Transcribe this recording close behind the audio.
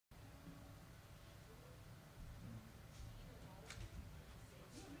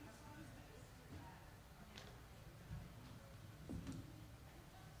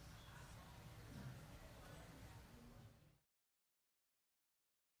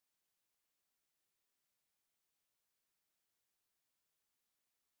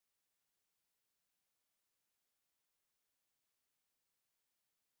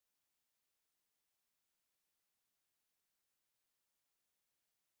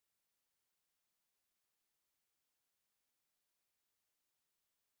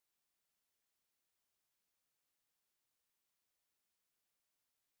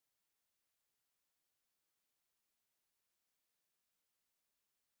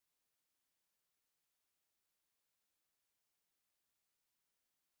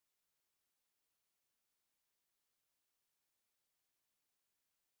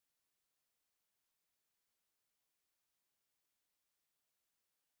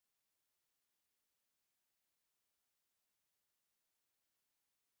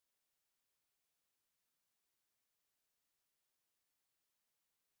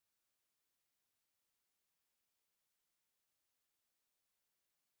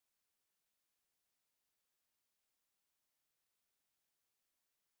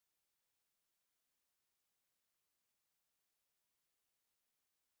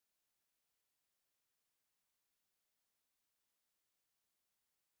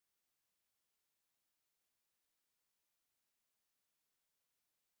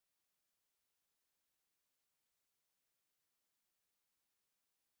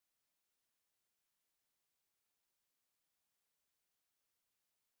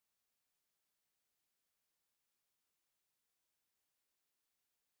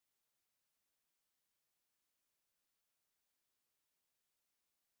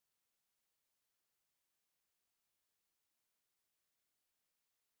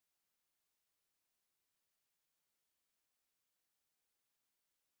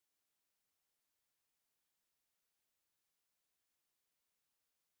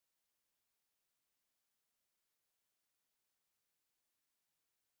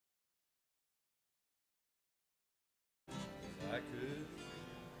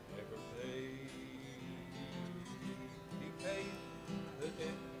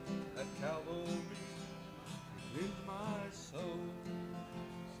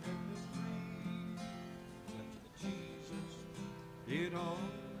get all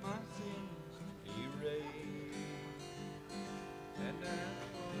my sins erased. And now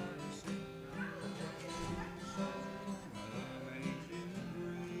I sing a song amazing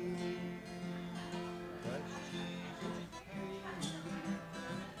grace. Christ Jesus paid,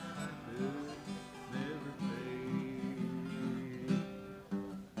 my bill never paid.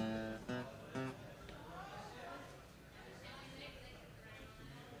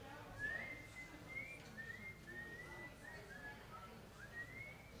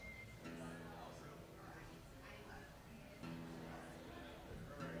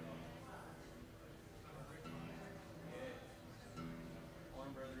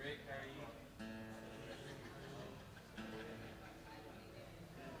 Morning, Brother Rick. How are you?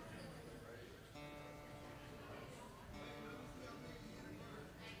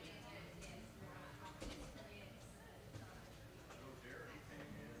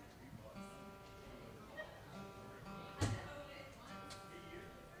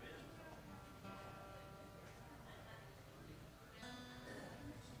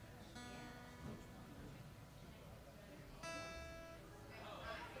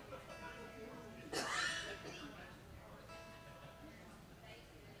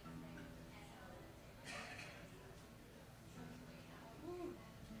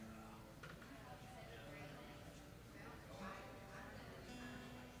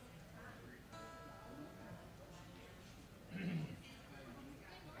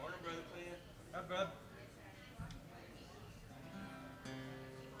 Morning, Brother Clint. Hi, bud.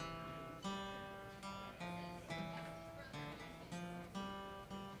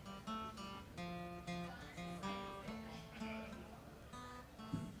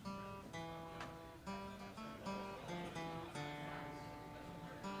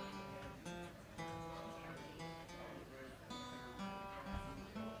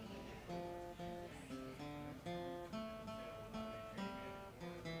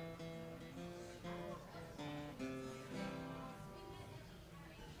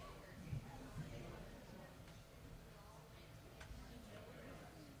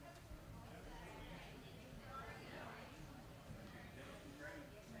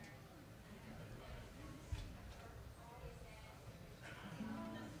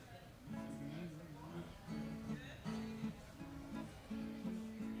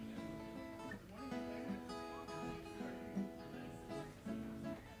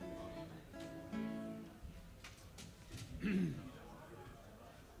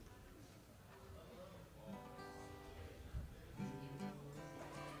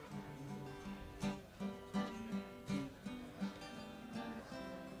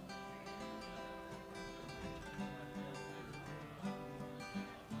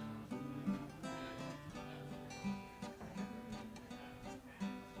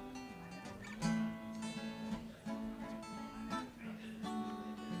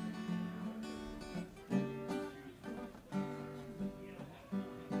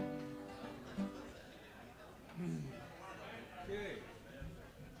 Okay.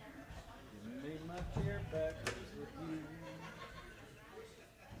 Give me my chair back. It's with you.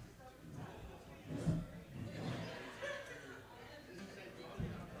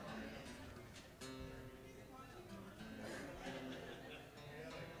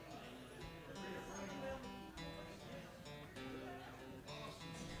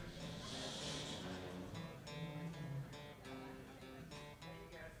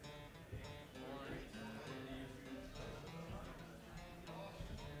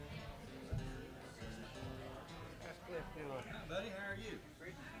 That's Cliff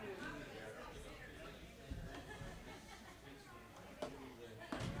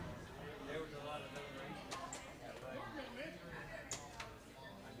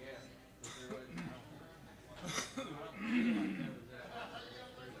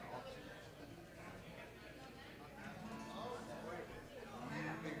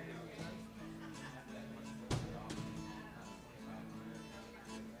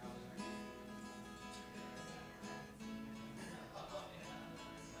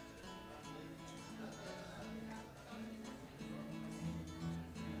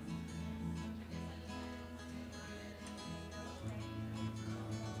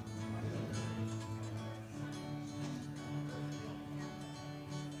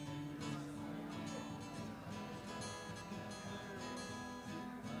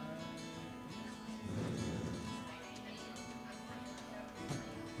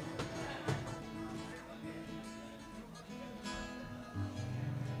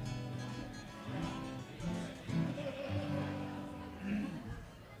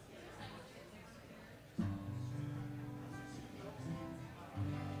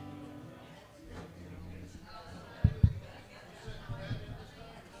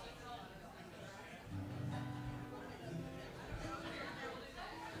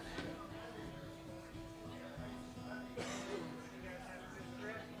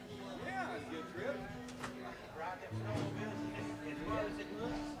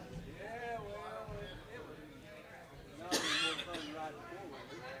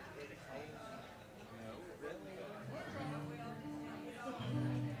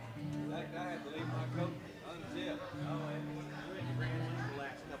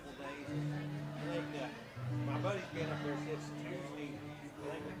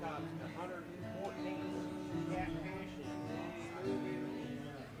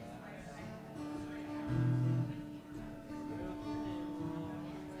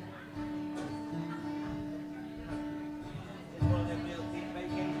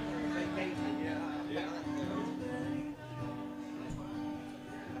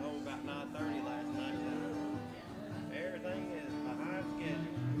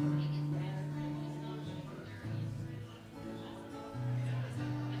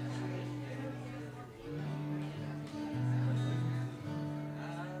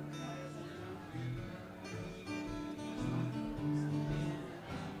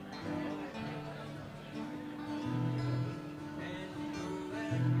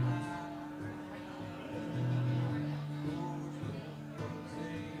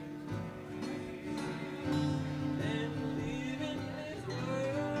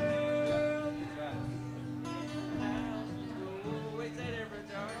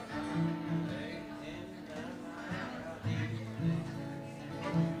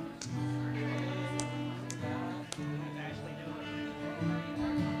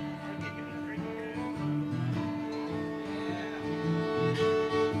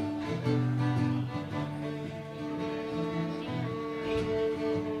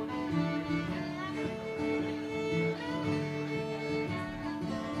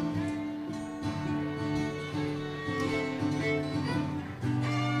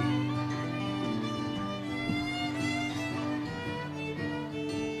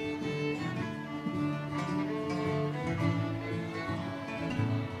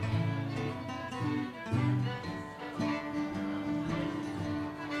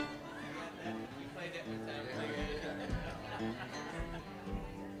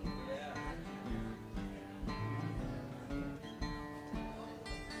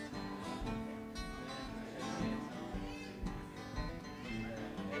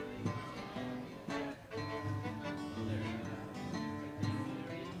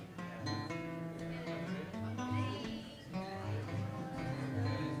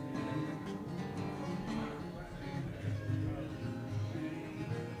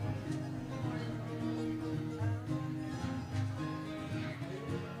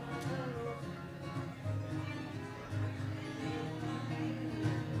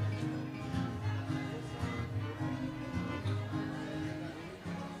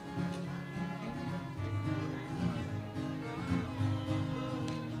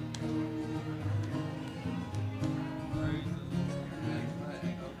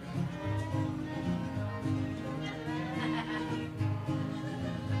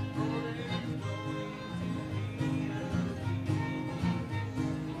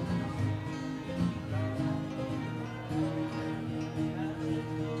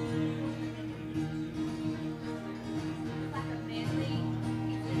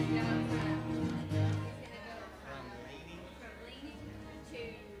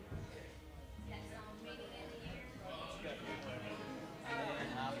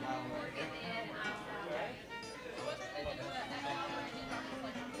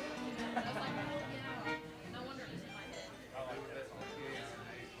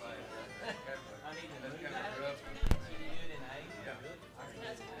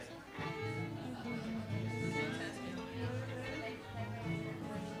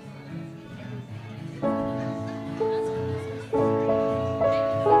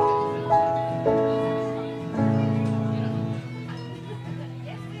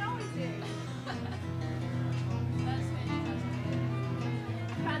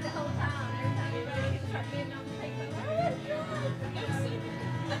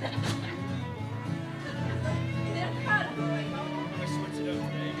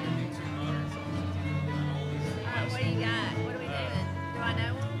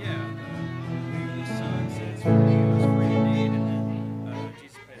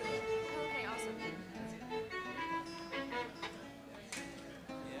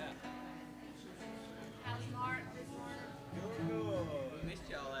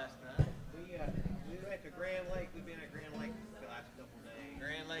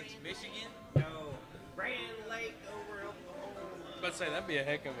Michigan? No, Grand Lake over Oklahoma. Let's say that'd be a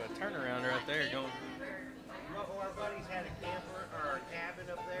heck of a turnaround right there. Going. Our buddies had a camper or a cabin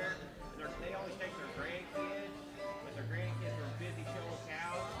up there. They always take their grandkids, but their grandkids were busy showing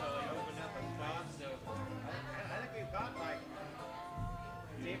cows, so they opened up a spot. So I think we've got like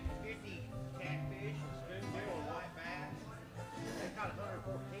 50 catfish and spoonbill and white bass. They've got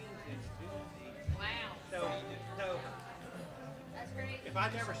 114 since Tuesday. Wow. So That's great. if I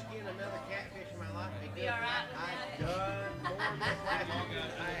never skin another catfish in my life, Be all right. I've done more than this last week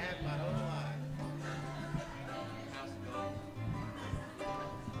than I have my whole life.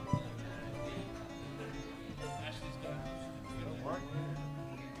 Ashley's got. Mark?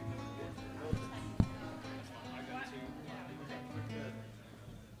 I got two,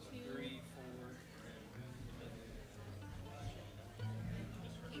 three, four.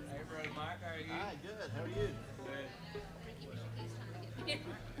 Hey, brother Mike, how are you? Hi, good. How are you? Good. Hey,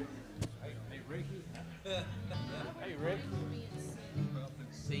 Ricky. Hey, Rick.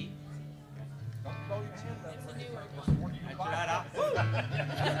 See? Don't throw your hand up. It's a new one. That's right.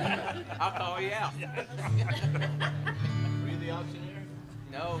 I'll call you out. Were you the auctioneer?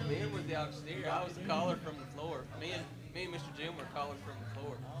 No, Ben was the auctioneer. I was the caller from the floor. Me and Mr. Jim were callers from the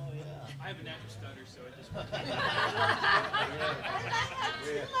floor. Oh, yeah. I have a natural stutter, so it just. Too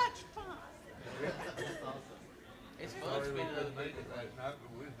much fun. That's awesome. It's fun spending other people's money. Last night,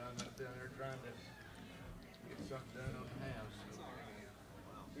 but we was down there trying to get something done on the house.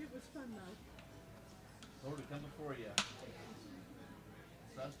 It was fun though. Lord, we come before you,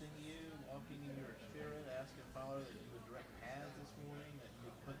 trusting you, walking in your spirit, asking, Father, that you would direct paths this morning, that you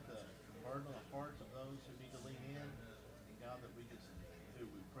would put the burden on the hearts of those who need to lean in, and God, that we just do,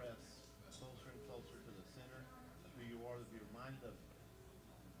 we press closer and closer to the center of who you are, that we be reminded of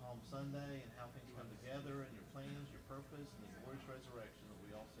Palm Sunday and how things come together and your plans, your purpose, and the glorious resurrection that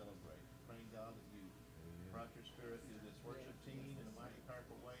we all celebrate. Praying, God, that you brought your spirit through this worship team in a mighty,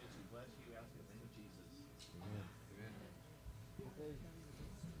 powerful way as we bless you, ask in the name of Jesus. Amen.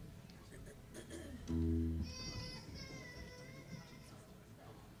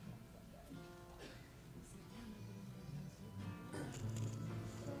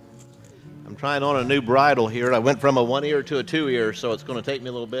 I'm trying on a new bridle here. I went from a 1 ear to a 2 ear, so it's going to take me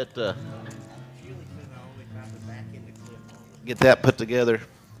a little bit to get that put together.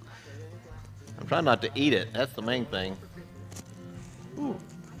 I'm trying not to eat it. That's the main thing. Ooh.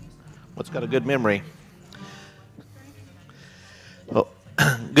 What's got a good memory? Well,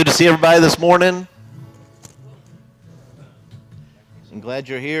 good to see everybody this morning. I'm glad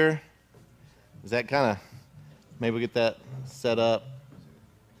you're here. Is that kind of, maybe we'll get that set up.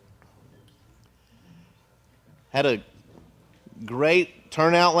 Had a great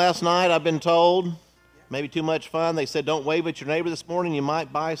turnout last night, I've been told. Maybe too much fun. They said don't wave at your neighbor this morning, you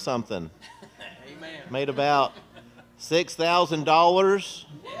might buy something. Amen. Made about $6,000.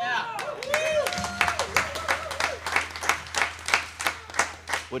 Yeah.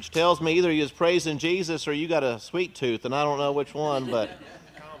 Which tells me either you was praising Jesus or you got a sweet tooth, and I don't know which one, but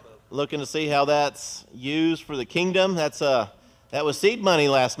looking to see how that's used for the kingdom. That was seed money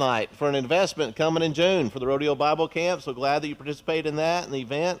last night for an investment coming in June for the Rodeo Bible Camp. So glad that you participated in that, in the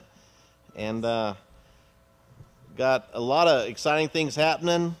event. And got a lot of exciting things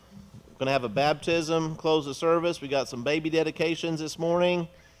happening. Going to have a baptism, close the service. We got some baby dedications this morning.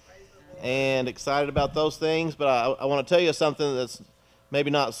 And excited about those things. But I want to tell you something that's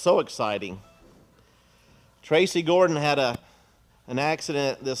maybe not so exciting. Tracy Gordon had an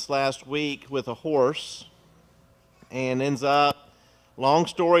accident this last week with a horse. And ends up, long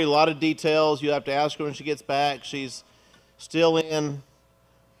story, a lot of details. You have to ask her when she gets back. She's still in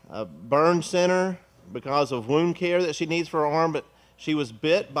a burn center because of wound care that she needs for her arm, but she was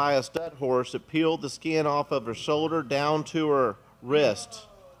bit by a stud horse that peeled the skin off of her shoulder down to her wrist.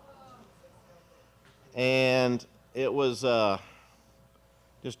 And it was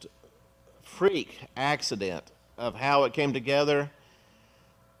just a freak accident of how it came together.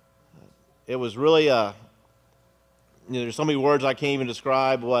 It was really there's so many words I can't even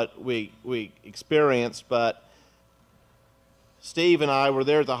describe what we experienced, but Steve and I were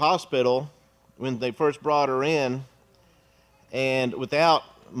there at the hospital when they first brought her in, and without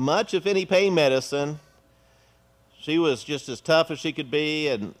much, if any, pain medicine, she was just as tough as she could be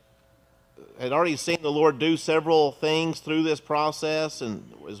and had already seen the Lord do several things through this process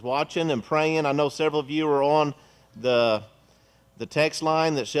and was watching and praying. I know several of you are on the text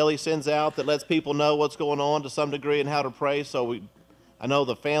line that Shelly sends out that lets people know what's going on to some degree and how to pray. So I know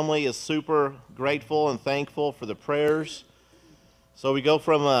the family is super grateful and thankful for the prayers. So we go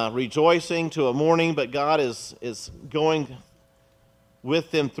from a rejoicing to a mourning, but God is going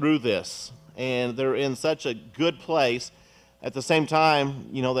with them through this, and they're in such a good place. At the same time,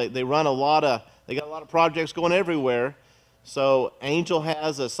 you know, they got a lot of projects going everywhere. So Angel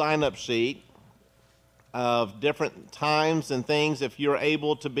has a sign-up sheet of different times and things if you're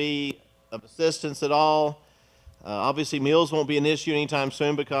able to be of assistance at all. Obviously, meals won't be an issue anytime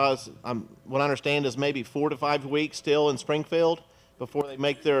soon because what I understand is maybe 4 to 5 weeks still in Springfield before they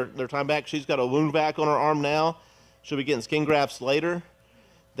make their time back. She's got a wound vac on her arm now. She'll be getting skin grafts later.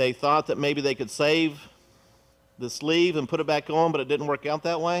 They thought that maybe they could save the sleeve and put it back on, but it didn't work out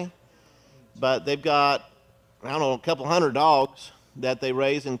that way. But they've got, I don't know, a couple hundred dogs that they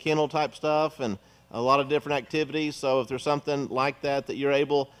raise in kennel type stuff and a lot of different activities. So if there's something like that you're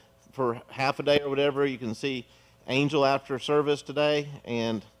able for half a day or whatever, you can see Angel after service today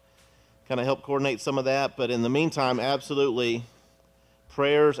and kind of help coordinate some of that. But in the meantime, absolutely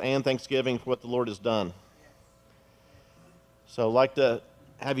prayers and thanksgiving for what the Lord has done. So I'd like to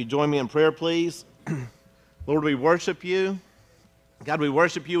have you join me in prayer, please. Lord, we worship you. God, we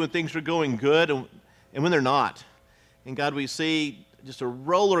worship you when things are going good and when they're not. And God, we see just a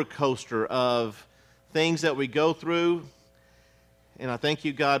roller coaster of things that we go through. And I thank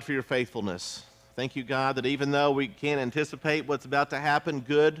you, God, for your faithfulness. Thank you, God, that even though we can't anticipate what's about to happen,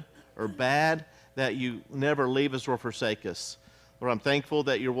 good or bad, that you never leave us or forsake us. Lord, I'm thankful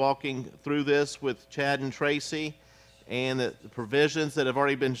that you're walking through this with Chad and Tracy and the provisions that have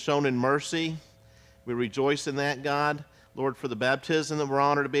already been shown in mercy. We rejoice in that, God. Lord, for the baptism that we're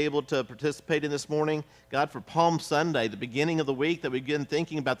honored to be able to participate in this morning. God, for Palm Sunday, the beginning of the week, that we begin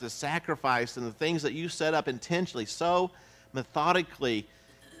thinking about the sacrifice and the things that you set up intentionally, so methodically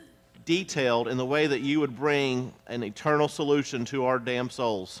detailed in the way that you would bring an eternal solution to our damned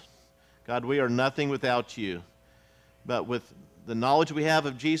souls. God, we are nothing without you. But with the knowledge we have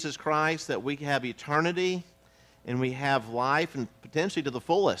of Jesus Christ, that we have eternity and we have life and potentially to the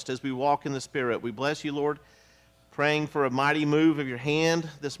fullest as we walk in the Spirit. We bless you, Lord, praying for a mighty move of your hand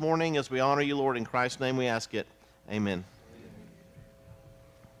this morning as we honor you, Lord. In Christ's name we ask it. Amen.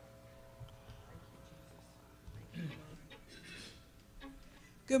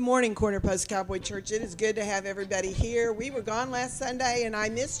 Good morning, Corner Post Cowboy Church. It is good to have everybody here. We were gone last Sunday, and I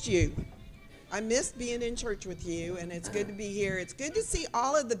missed you. I missed being in church with you, and it's good to be here. It's good to see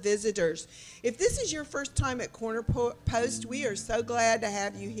all of the visitors. If this is your first time at Corner Post, we are so glad to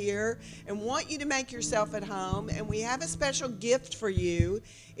have you here and want you to make yourself at home. And we have a special gift for you.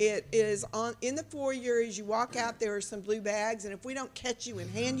 It is in the foyer. As you walk out, there are some blue bags, and if we don't catch you and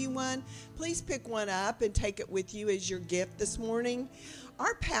hand you one, please pick one up and take it with you as your gift this morning.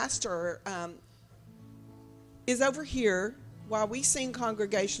 Our pastor is over here while we sing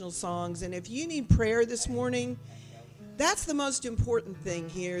congregational songs, and if you need prayer this morning, that's the most important thing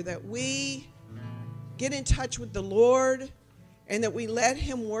here, that we get in touch with the Lord and that we let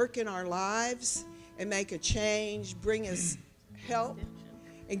him work in our lives and make a change, bring us help,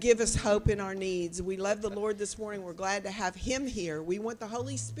 and give us hope in our needs. We love the Lord this morning. We're glad to have him here. We want the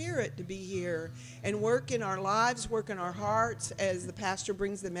Holy Spirit to be here and work in our lives, work in our hearts as the pastor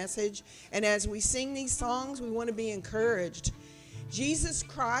brings the message. And as we sing these songs, we want to be encouraged. Jesus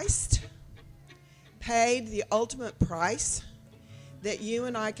Christ paid the ultimate price that you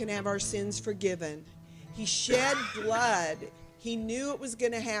and I can have our sins forgiven. He shed blood. He knew it was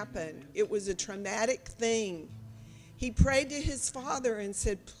going to happen. It was a traumatic thing. He prayed to his Father and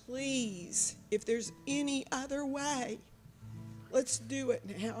said, please, if there's any other way, let's do it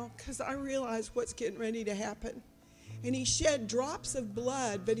now, because I realize what's getting ready to happen. And he shed drops of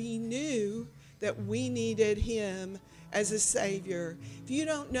blood, but he knew that we needed him as a Savior. If you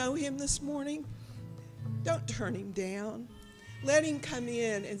don't know him this morning, don't turn him down. Let him come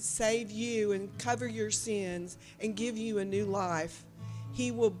in and save you and cover your sins and give you a new life. He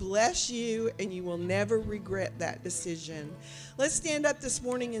will bless you, and you will never regret that decision. Let's stand up this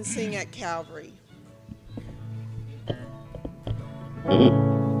morning and sing at Calvary.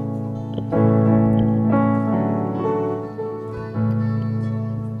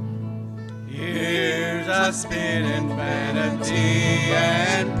 Years I spent in vanity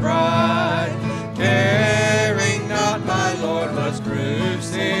and pride, caring not my Lord was crucified,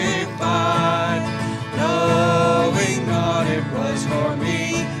 knowing not it was for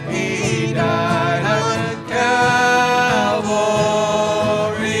me he died on Calvary.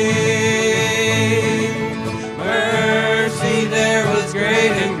 Mercy there was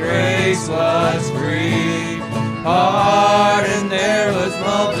great and grace was free, pardon there was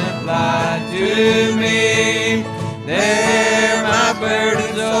multiplied to me. There my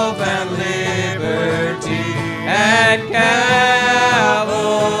burdens all found liberty at Calvary.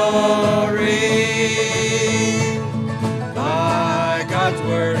 My God God's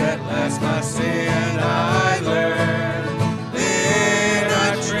word, at last my sin I learned. Then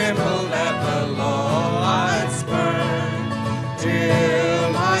I trembled at the law I'd spurned,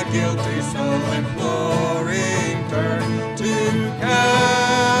 till my guilty soul imploring turned to Calvary.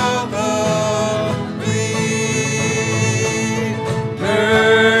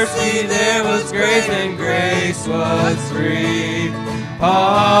 Mercy there was grace, and grace was free.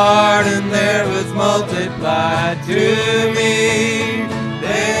 Pardon there was multiplied to me.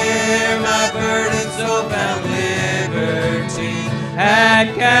 There my burden so found liberty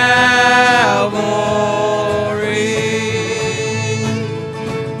at Calvary.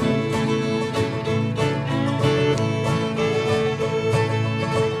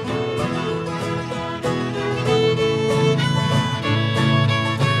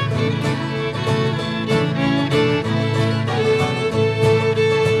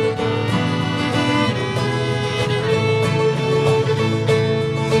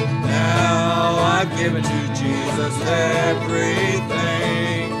 Given to Jesus everything.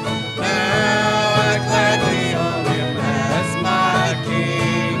 Now I gladly own him as my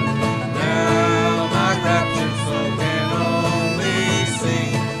King. Now my raptured soul can only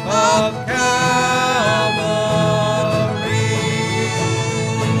sing of Calvary.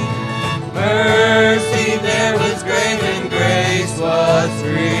 Mercy there was great, and grace was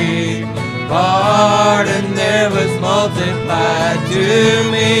free. Pardon there was multiplied to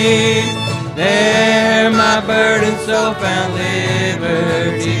me. There my burden so found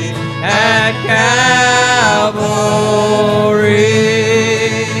liberty at Calvary.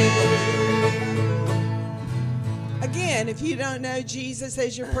 Again, if you don't know Jesus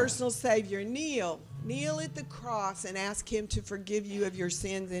as your personal Savior, kneel at the cross and ask him to forgive you of your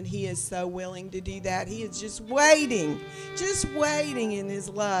sins, and he is so willing to do that. He is just waiting in his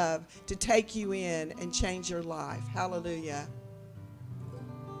love to take you in and change your life. Hallelujah.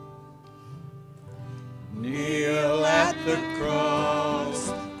 Kneel at the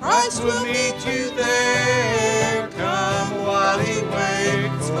cross, Christ will meet you there. Come while he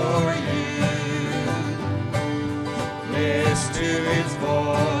waits for you. Listen to his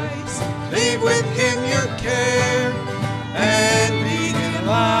voice, leave with him your care, and begin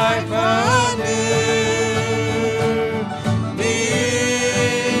life anew.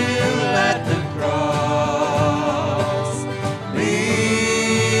 Kneel at the cross,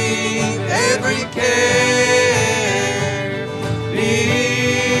 leave every care.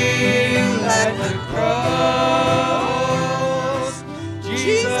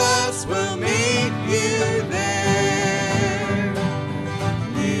 Jesus will meet you there.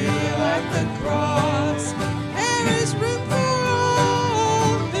 Kneel at the cross. There is room for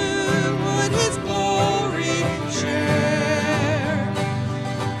all who would his glory share.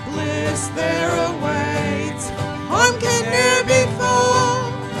 Bliss there awaits, harm can ne'er befall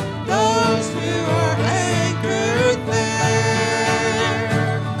those who are anchored there.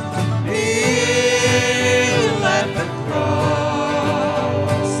 Kneel at the cross.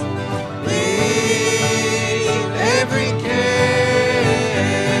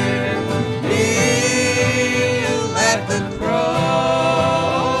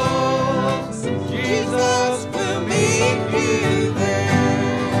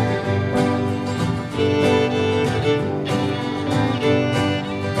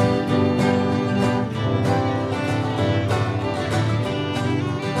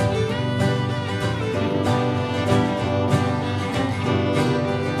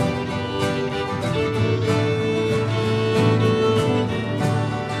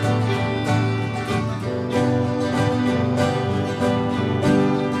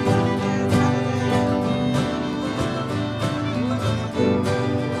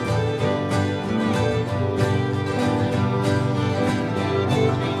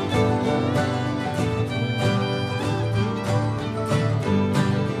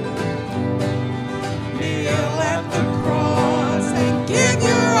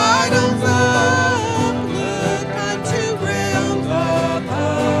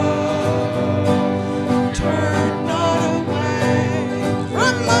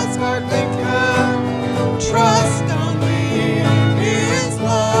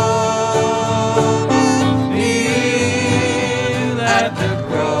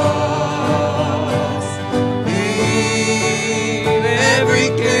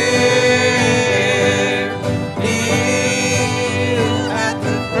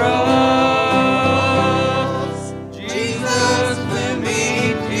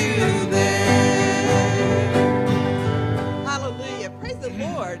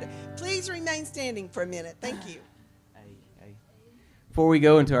 for a minute. Thank you. before we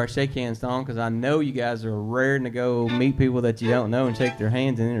go into our shake hands song, because I know you guys are raring to go meet people that you don't know and shake their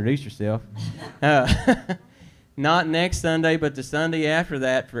hands and introduce yourself. Not next Sunday, but the Sunday after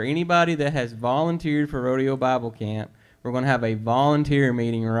that, for anybody that has volunteered for Rodeo Bible Camp, we're going to have a volunteer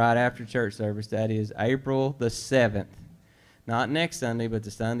meeting right after church service. That is April the 7th. Not next Sunday, but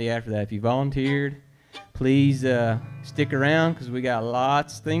the Sunday after that. If you volunteered, please stick around, because we got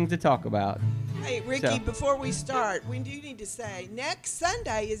lots of things to talk about. Hey, Ricky, So- before we start, we do need to say next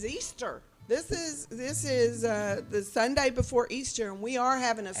Sunday is Easter. This is the Sunday before Easter, and we are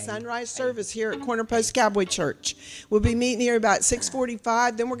having a sunrise service here at Corner Post Cowboy Church. We'll be meeting here about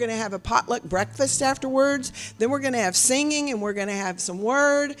 6:45. Then we're going to have a potluck breakfast afterwards. Then we're going to have singing, and we're going to have some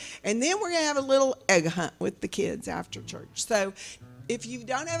word, and then we're going to have a little egg hunt with the kids after church. So if you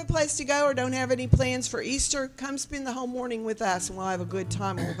don't have a place to go or don't have any plans for Easter, come spend the whole morning with us, and we'll have a good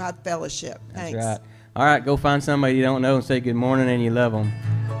time, and we'll have fellowship. Thanks. That's right. All right, go find somebody you don't know and say good morning and you love them.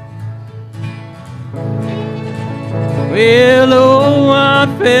 Well, oh, what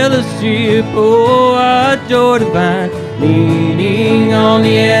fellowship, oh, what joy divine, leaning on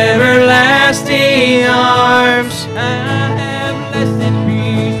the everlasting arms. I have blessed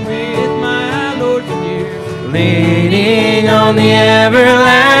peace with my Lord from here, leaning on the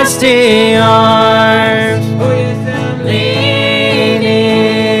everlasting arms. Oh, yes, I'm leaning,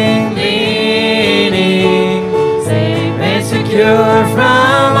 safe and secure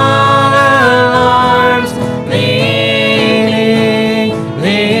from all alarms.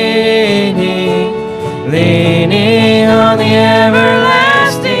 Leaning on the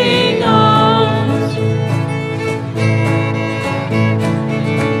everlasting arms.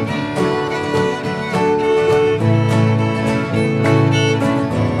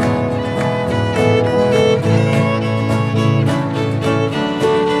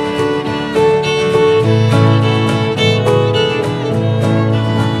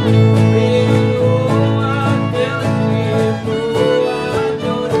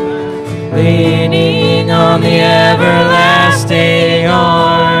 Leaning on the everlasting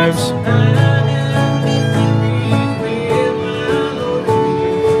arms.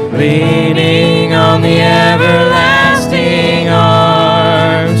 Leaning on the everlasting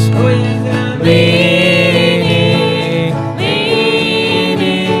arms. Leaning,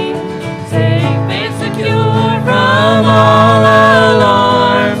 safe and secure from all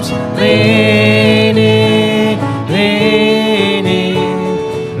alarms. Leaning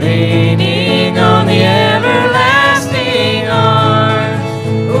on the everlasting arms.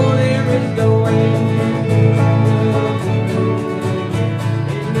 Oh, there is no end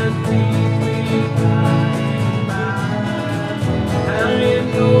in the streets we climb by. I am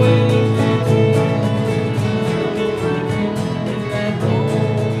going to in that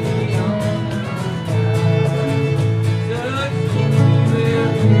home beyond the sky. Such peace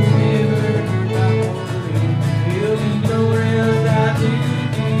will never will be nowhere else I do.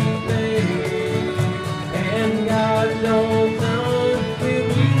 And God's own Son will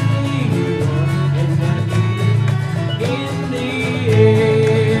be the one, and that is in the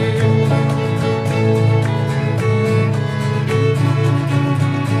air.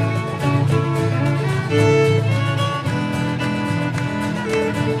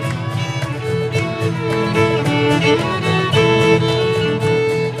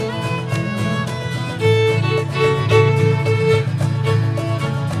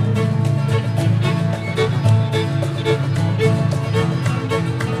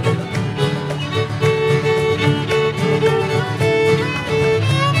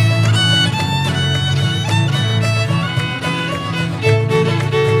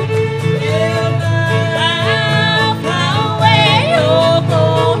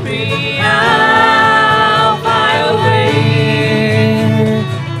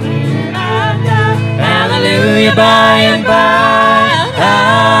 By and by,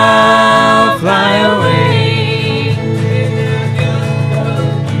 I'll fly away.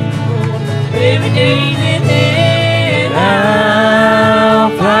 Every day and then I'll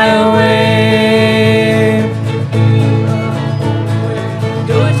fly away.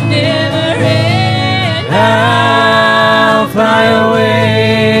 Though it's never end, I'll fly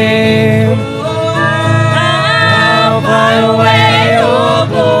away. I'll fly away, oh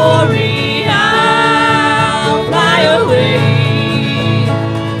glory.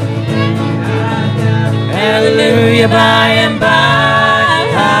 Hallelujah, by and by,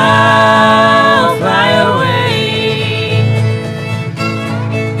 I'll fly away.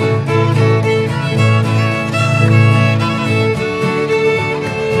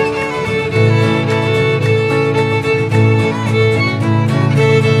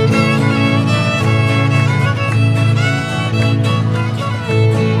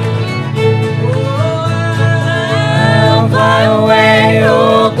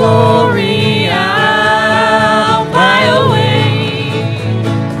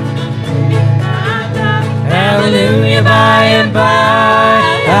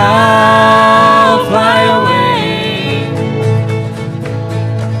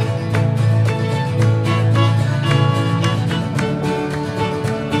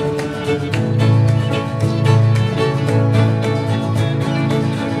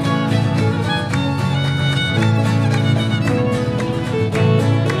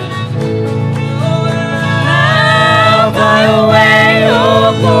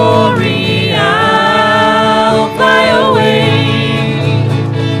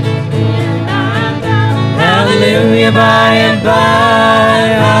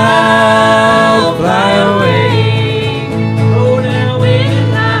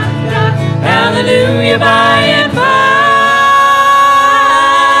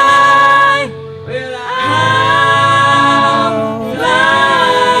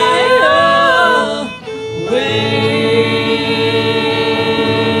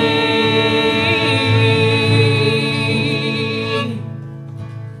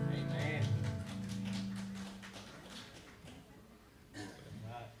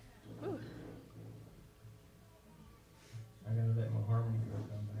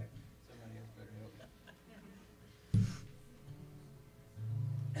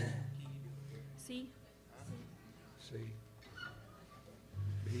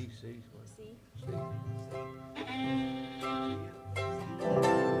 sees what. See?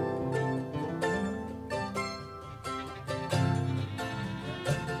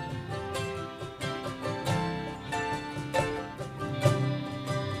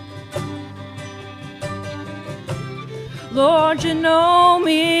 Lord, you know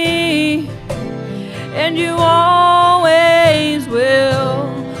me, and you always will.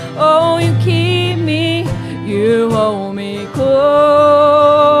 Oh, you keep me, you hold me close,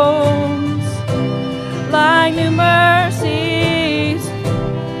 like new mercies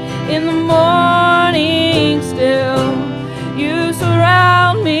in the morning still. You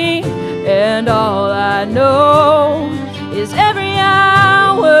surround me, and all I know is every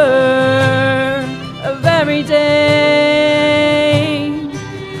hour of every day.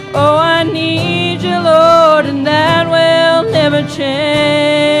 Oh, I need you, Lord, and that will never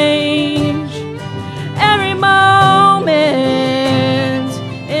change. Every moment,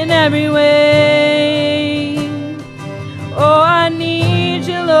 in every way. Oh, I need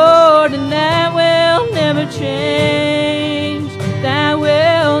you, Lord, and that will never change. That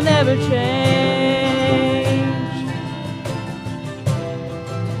will never change.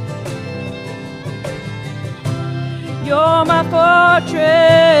 You're my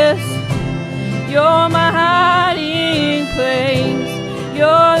fortress, you're my hiding place,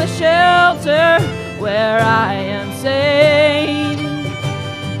 you're the shelter where I am safe.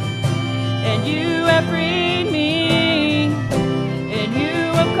 And you have freed me, and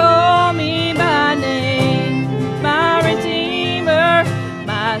you have called me by name, my Redeemer,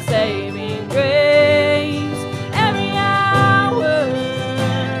 my saving grace. Every hour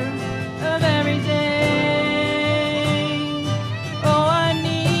of every day. Oh, I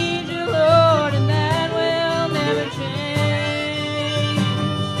need you, Lord, and that will never change.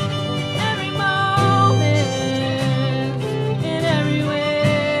 Every moment, in every way.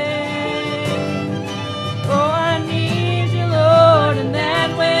 Oh, I need you, Lord, and that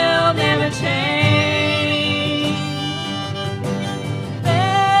will never change.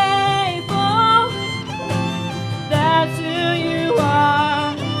 Faithful, that's who you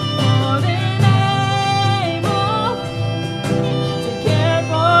are. More than able to care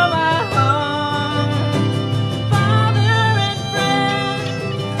for my heart. Father and friend,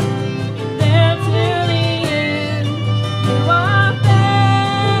 there till the end. You are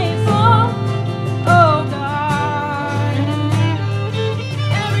faithful, oh God.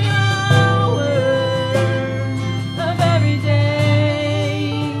 Every hour of every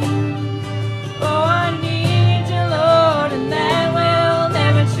day. Oh, I need you, Lord, and that will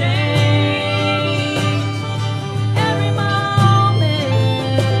never change. Every moment,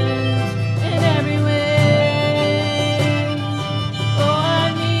 in every way. Oh,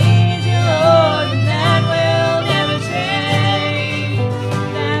 I need you, Lord, and that will never change.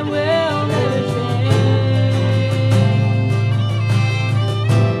 That will never change.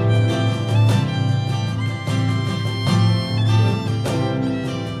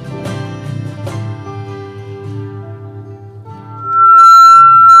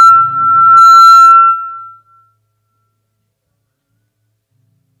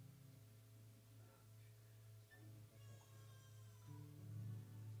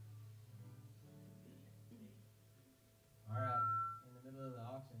 All right. In the middle of the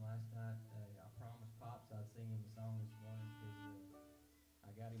auction last night, I promised Pops I'd sing him a song this morning because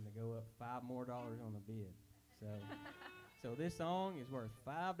I got him to go up $5 more on the bid. So this song is worth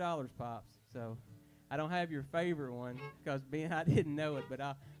 $5, Pops. So I don't have your favorite one because Ben, I didn't know it, but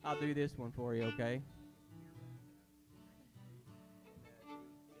I'll do this one for you, okay?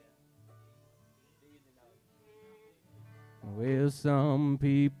 Well, some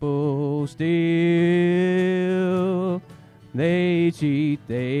people steal, they cheat,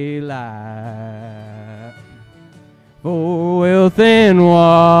 they lie for wealth and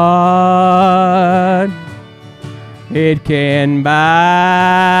what it can buy.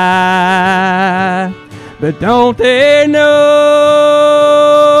 But don't they know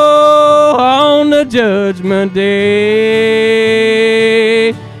on the judgment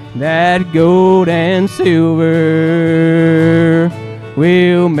day that gold and silver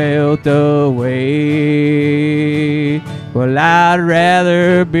will melt away? Well, I'd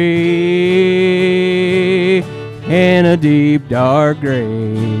rather be in a deep, dark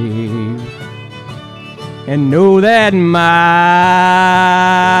grave and know that my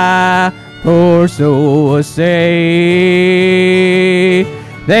poor soul was saved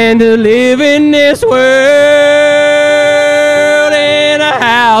than to live in this world in a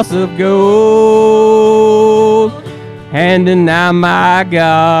house of gold and deny my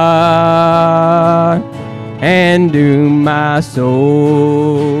God and doom my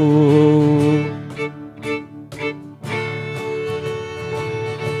soul.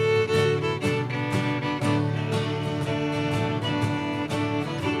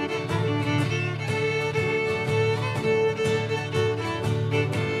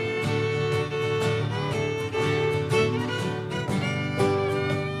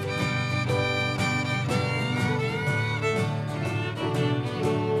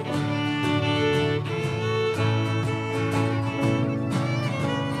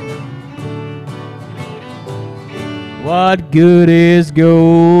 What good is gold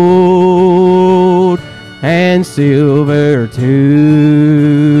and silver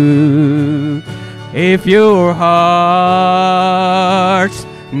too, if your heart's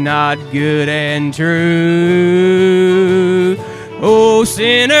not good and true? Oh,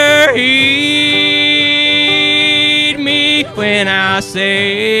 sinner, heed me when I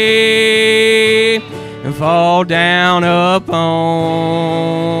say, fall down upon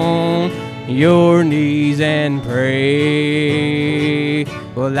your knees and pray.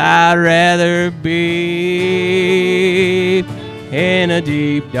 Well, I'd rather be in a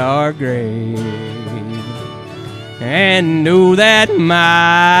deep, dark grave and know that my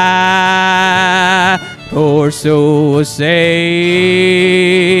poor soul was saved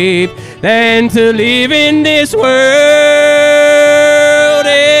than to live in this world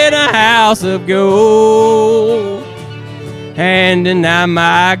in a house of gold and deny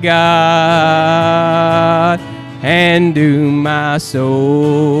my God and doom my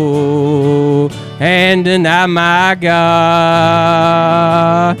soul, and deny my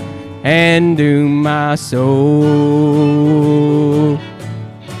God and doom my soul.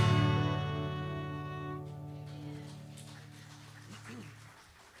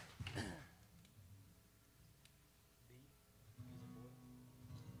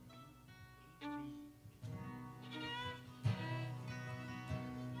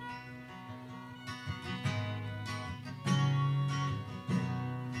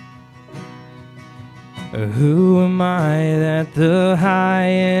 Who am I that the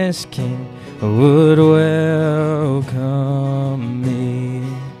highest King would welcome me?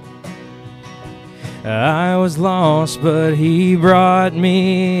 I was lost, but he brought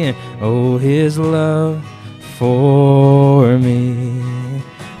me. Oh, his love for me.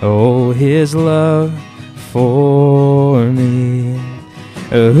 Oh, his love for me.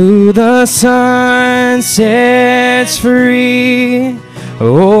 Who the Son sets free,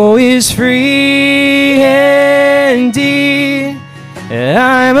 oh, is free indeed.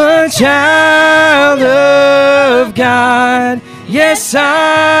 I'm a child of God, yes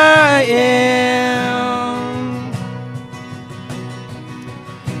I am.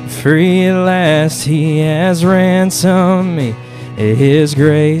 Free at last, he has ransomed me, his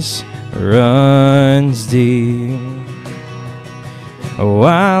grace runs deep.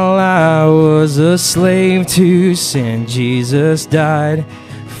 While I was a slave to sin, Jesus died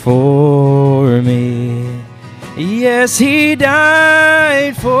for me. Yes, he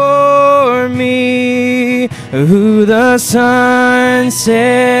died for me. Who the Son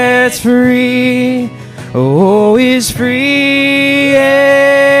sets free, oh, is free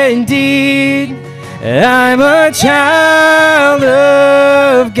indeed. I'm a child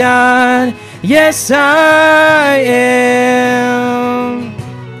of God, yes I am.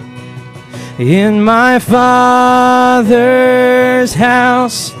 In my Father's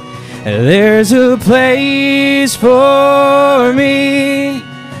house there's a place for me.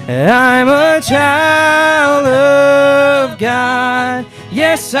 I'm a child of God,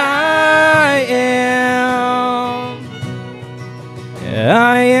 yes I am.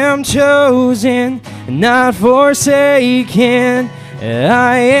 I am chosen, not forsaken.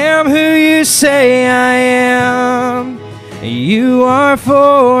 I am who you say I am. You are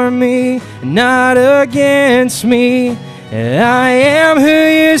for me, not against me. I am who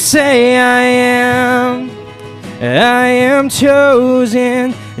you say I am. I am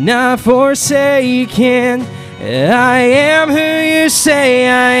chosen, not forsaken. I am who you say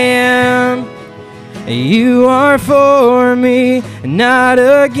I am. You are for me, not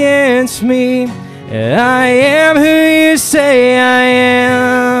against me. I am who you say I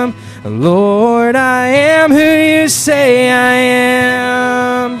am. Lord, I am who you say I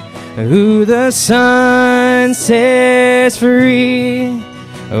am. Who the Son sets free,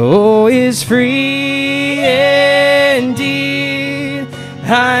 oh, is free indeed.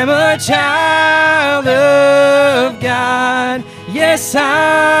 I'm a child of God, yes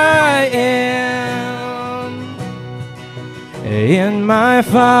I am. In my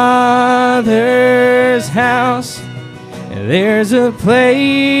Father's house there's a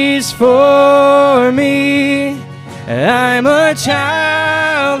place for me. I'm a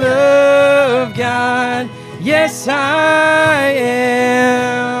child of God, yes I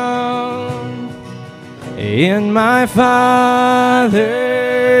am. In my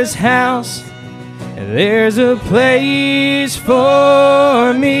Father's house there's a place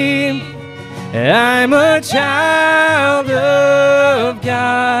for me. I'm a child of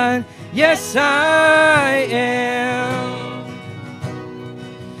God, yes I am.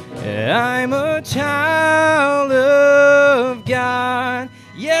 I'm a child of God,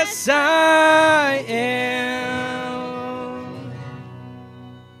 yes I am.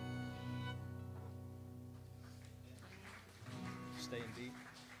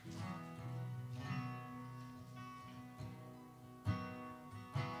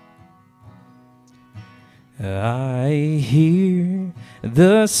 I hear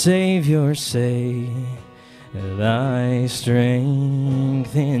the Savior say, thy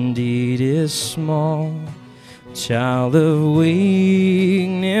strength indeed is small. Child of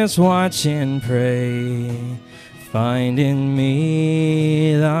weakness, watch and pray. Find in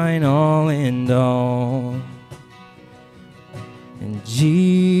me thine all and all. And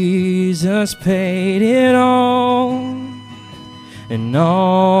Jesus paid it all, and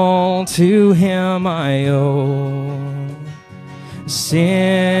all to him I owe.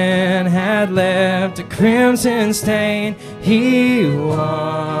 Sin had left a crimson stain, he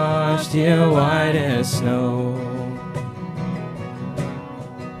washed it white as snow.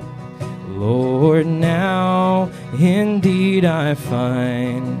 Lord, now indeed I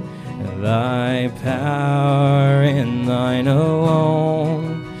find thy power in thine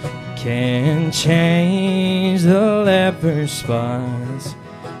alone can change the leper's spots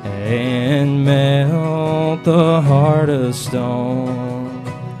and melt the heart of stone.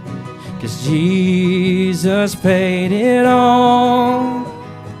 'Cause Jesus paid it all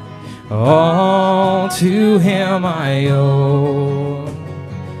to him I owe.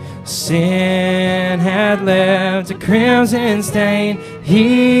 Sin had left a crimson stain,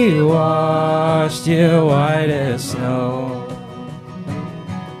 he washed it white as snow.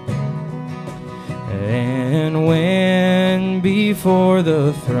 And when before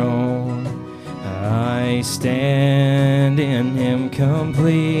the throne I stand in him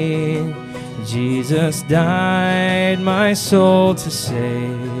complete, Jesus died my soul to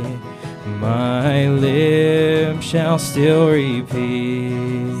save, my lips shall still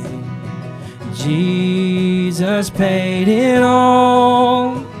repeat. Jesus paid it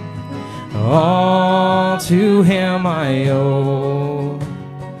all to him I owe.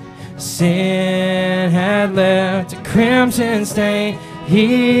 Sin had left a crimson stain,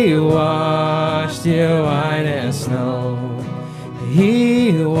 he washed it white as snow.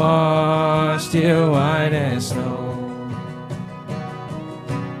 He washed it white as snow.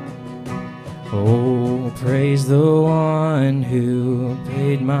 Oh, praise the one who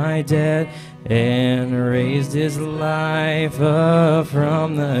paid my debt and raised his life up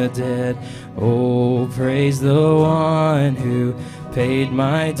from the dead. Oh, praise the one who paid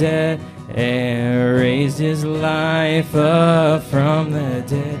my debt and raised his life up from the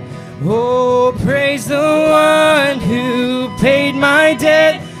dead. Oh, praise the one who paid my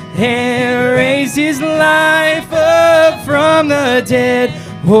debt and raised his life up from the dead.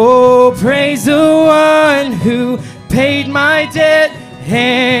 Oh, praise the one who paid my debt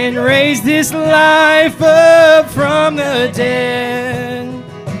and raised this life up from the dead.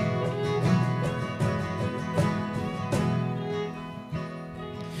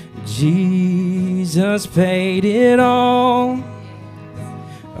 Jesus paid it all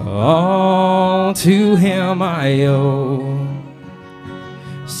to him I owe.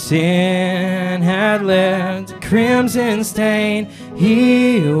 Sin had left a crimson stain,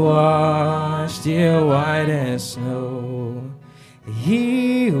 he washed it white as snow.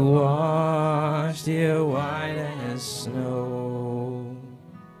 He washed it white as snow.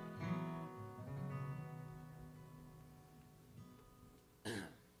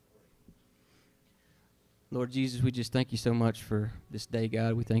 Lord Jesus, we just thank you so much for this day,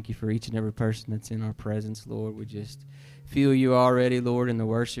 God. We thank you for each and every person that's in our presence, Lord. We just feel you already, Lord, in the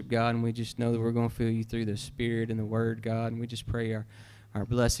worship, God, and we just know that we're going to feel you through the Spirit and the Word, God, and we just pray our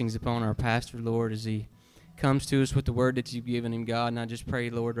blessings upon our pastor, Lord, as he comes to us with the word that you've given him, God, and I just pray,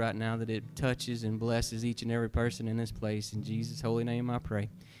 Lord, right now that it touches and blesses each and every person in this place. In Jesus' holy name I pray.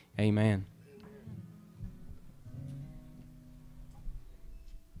 Amen.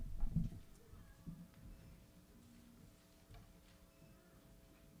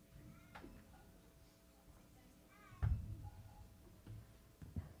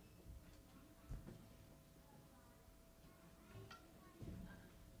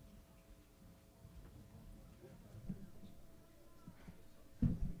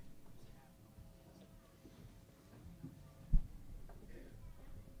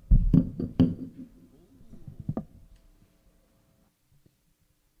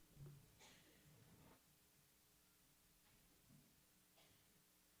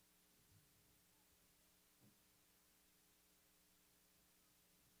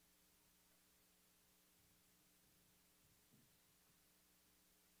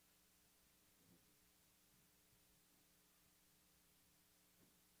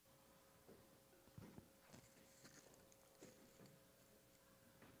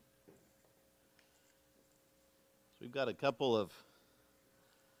 We've got a couple of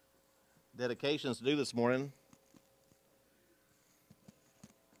dedications to do this morning.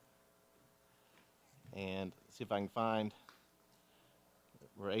 And see if I can find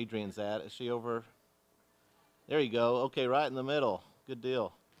where Adrian's at. Is she over? There you go. Okay, right in the middle. Good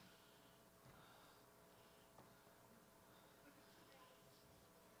deal.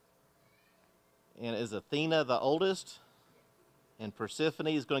 And is Athena the oldest? And Persephone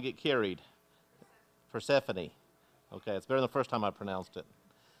is going to get carried. Persephone. Okay, it's better than the first time I pronounced it.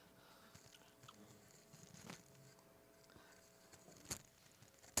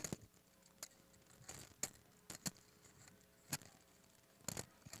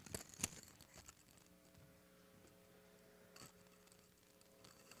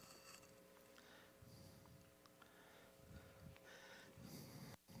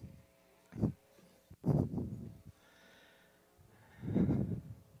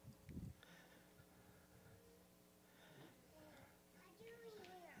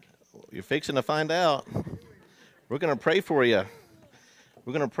 You're fixing to find out. We're going to pray for you.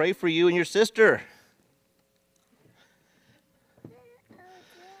 We're going to pray for you and your sister.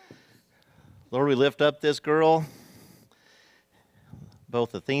 Lord, we lift up this girl,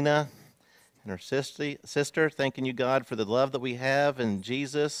 both Athena and her sister, thanking you, God, for the love that we have in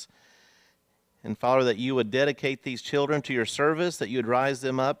Jesus. And, Father, that you would dedicate these children to your service, that you would rise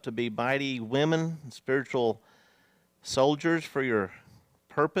them up to be mighty women, spiritual soldiers for your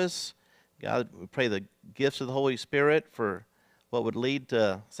purpose. God, we pray the gifts of the Holy Spirit for what would lead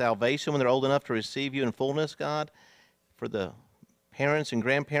to salvation when they're old enough to receive you in fullness, God. For the parents and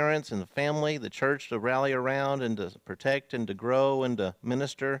grandparents and the family, the church to rally around and to protect and to grow and to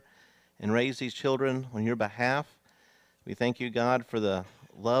minister and raise these children on your behalf. We thank you, God, for the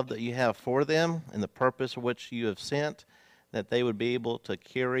love that you have for them and the purpose for which you have sent, that they would be able to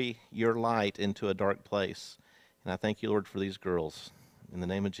carry your light into a dark place. And I thank you, Lord, for these girls. In the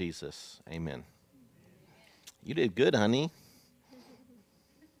name of Jesus, amen. You did good, honey.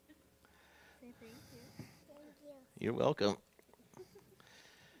 You're welcome.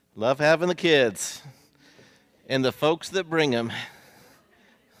 Love having the kids and the folks that bring them.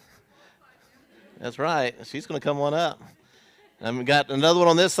 That's right. She's going to come on up. And we got another one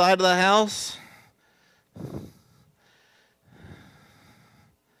on this side of the house.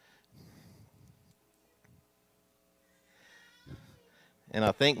 And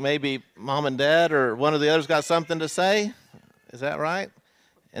I think maybe Mom and Dad or one of the others got something to say. Is that right?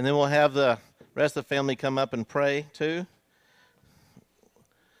 And then we'll have the rest of the family come up and pray too.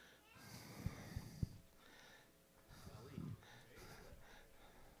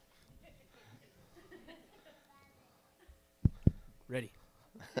 Ready.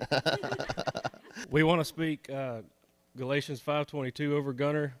 We want to speak Galatians 5:22 over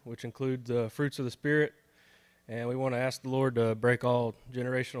Gunner, which includes the fruits of the Spirit. And we want to ask the Lord to break all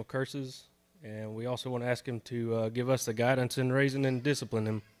generational curses. And we also want to ask him to give us the guidance in raising and discipline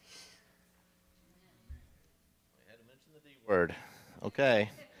him. We had to mention the D word. Okay.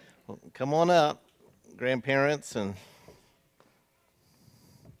 Well, come on up, grandparents and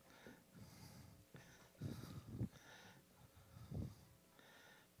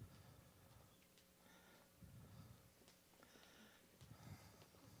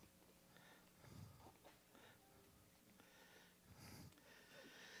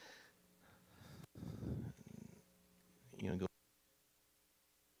go.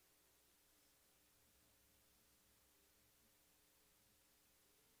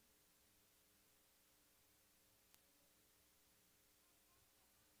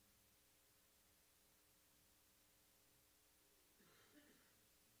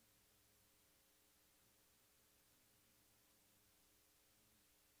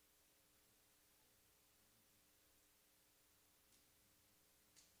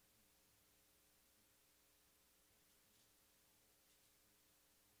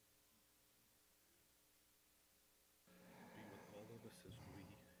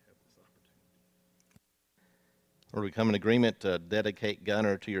 Or we come in agreement to dedicate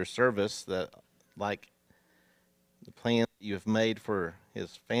Gunner to your service, that like the plan you have made for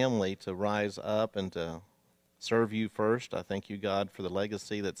his family to rise up and to serve you first. I thank you, God, for the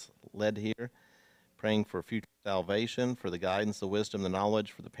legacy that's led here, praying for future salvation, for the guidance, the wisdom, the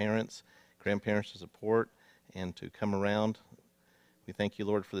knowledge, for the parents, grandparents to support and to come around. We thank you,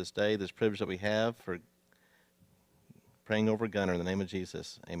 Lord, for this day, this privilege that we have, for praying over Gunner in the name of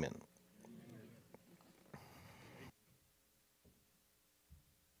Jesus. Amen.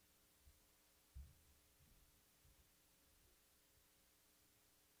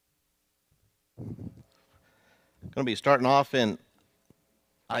 Going to be starting off in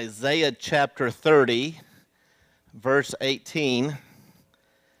Isaiah chapter 30, verse 18.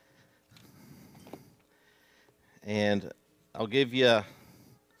 And I'll give you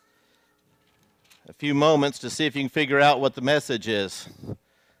a few moments to see if you can figure out what the message is.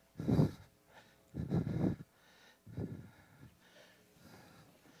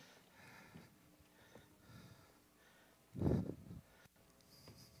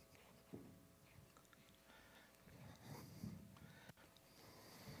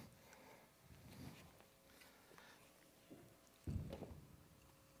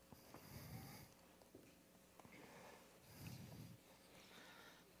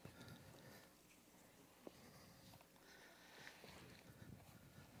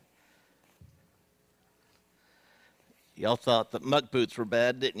 Y'all thought that muck boots were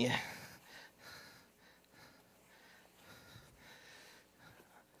bad, didn't you?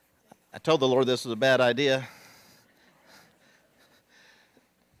 I told the Lord this was a bad idea,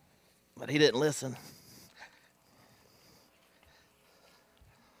 but he didn't listen.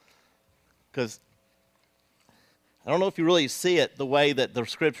 Because I don't know if you really see it the way that the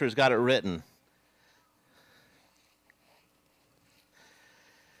Scripture's got it written.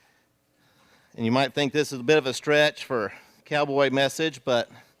 And you might think this is a bit of a stretch for a cowboy message,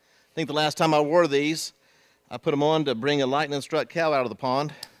 but I think the last time I wore these, I put them on to bring a lightning-struck cow out of the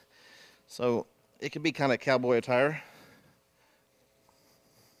pond. So it could be kind of cowboy attire.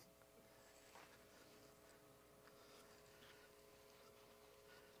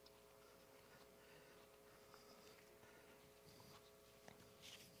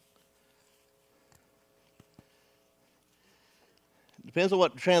 Depends on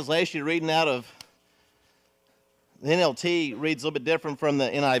what translation you're reading out of. The NLT reads a little bit different from the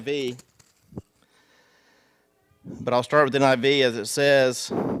NIV. But I'll start with the NIV as it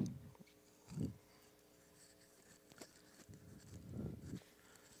says,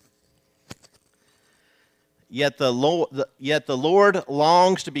 Yet the Lord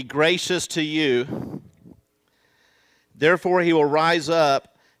longs to be gracious to you. Therefore he will rise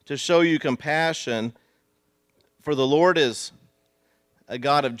up to show you compassion. For the Lord is a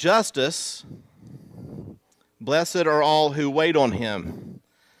God of justice. Blessed are all who wait on him.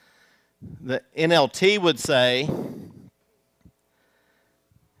 The NLT would say,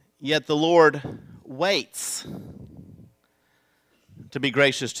 yet the Lord waits to be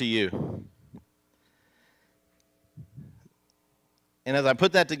gracious to you. And as I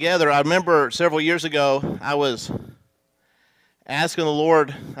put that together, I remember several years ago, I was asking the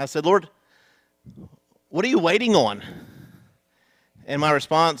Lord, I said, Lord, what are you waiting on? And my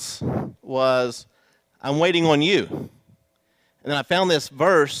response was, I'm waiting on you. And then I found this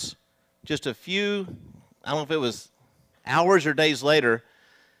verse just a few, I don't know if it was hours or days later,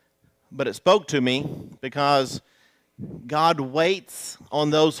 but it spoke to me because God waits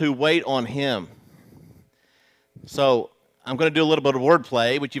on those who wait on him. So I'm going to do a little bit of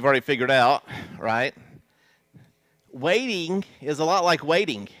wordplay, which you've already figured out, right? Waiting is a lot like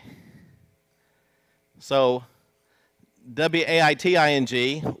waiting. So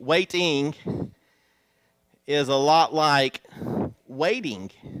W-A-I-T-I-N-G, waiting is a lot like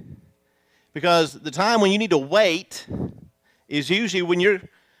waiting. Because the time when you need to wait is usually when you're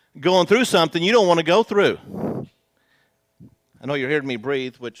going through something you don't want to go through. I know you're hearing me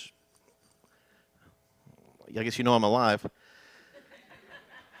breathe, which I guess you know I'm alive.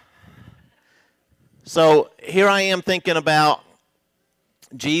 So here I am thinking about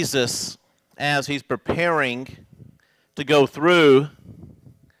Jesus as he's preparing to go through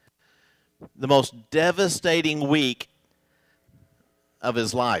the most devastating week of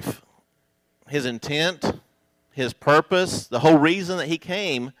his life. His intent, his purpose, the whole reason that he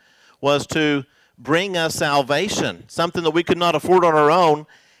came was to bring us salvation, something that we could not afford on our own,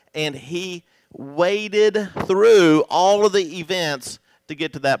 and he waded through all of the events to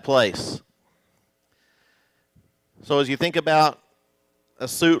get to that place. So as you think about a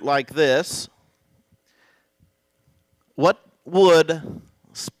suit like this, what would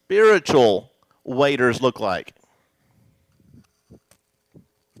spiritual waders look like?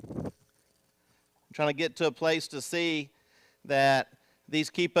 I'm trying to get to a place to see that these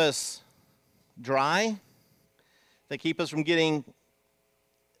keep us dry, they keep us from getting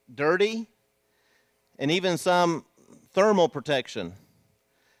dirty, and even some thermal protection.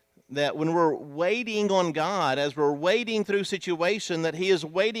 That when we're waiting on God, as we're waiting through situation, that he is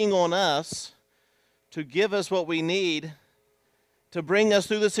waiting on us to give us what we need to bring us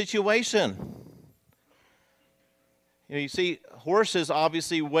through the situation. You see, horses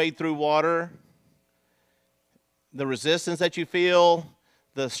obviously wade through water. The resistance that you feel,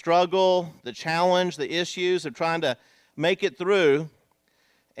 the struggle, the challenge, the issues of trying to make it through.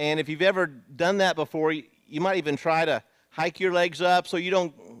 And if you've ever done that before, you might even try to hike your legs up so you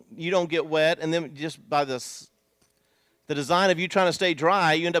don't get wet, and then just by the the design of you trying to stay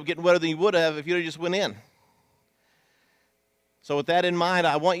dry, you end up getting wetter than you would have if you just went in. So with that in mind,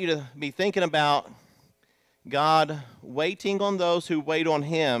 I want you to be thinking about God waiting on those who wait on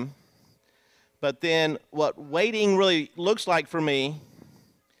him. But then what waiting really looks like for me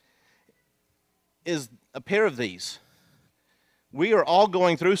is a pair of these. We are all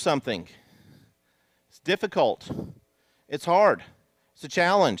going through something. It's difficult. It's hard. It's a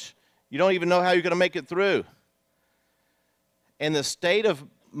challenge. You don't even know how you're going to make it through. And the state of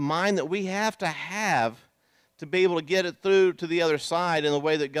mind that we have to be able to get it through to the other side in the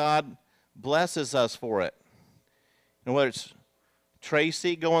way that God blesses us for it. And whether it's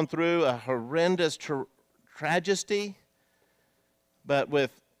Tracy going through a horrendous tragedy, but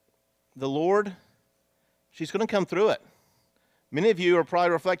with the Lord, she's going to come through it. Many of you are probably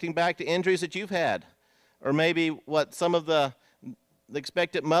reflecting back to injuries that you've had, or maybe what some of the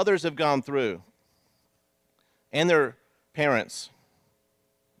expectant mothers have gone through, and their parents.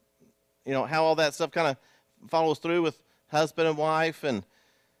 You know, how all that stuff kind of follows through with husband and wife and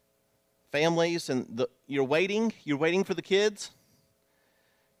families, and you're waiting for the kids,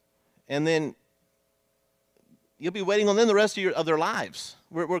 and then you'll be waiting on them the rest of their lives.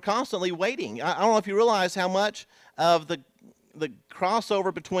 We're constantly waiting. I don't know if you realize how much of the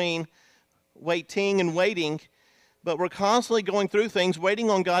crossover between waiting and waiting, but we're constantly going through things, waiting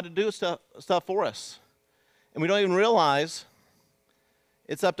on God to do stuff for us, and we don't even realize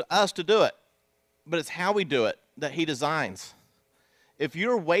it's up to us to do it. But it's how we do it that he designs. If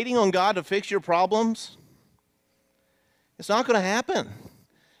you're waiting on God to fix your problems, it's not going to happen.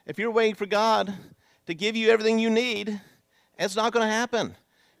 If you're waiting for God to give you everything you need, it's not going to happen.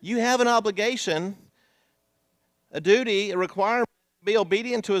 You have an obligation, a duty, a requirement to be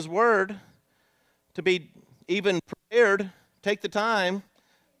obedient to his word, to be even prepared, take the time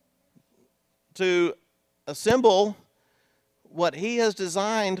to assemble what he has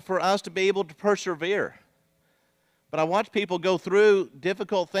designed for us to be able to persevere. But I watch people go through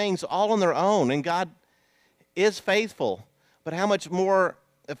difficult things all on their own, and God is faithful. But how much more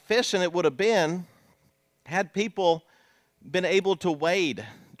efficient it would have been had people been able to wade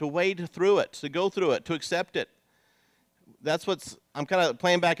through it, to go through it, to accept it. That's what's, I'm kind of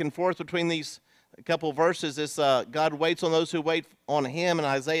playing back and forth between these couple of verses. It's God waits on those who wait on him in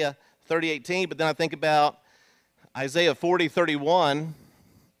Isaiah 30:18, but then I think about Isaiah 40:31,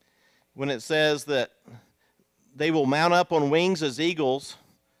 when it says that they will mount up on wings as eagles.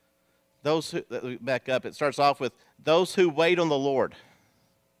 Back up, it starts off with, those who wait on the Lord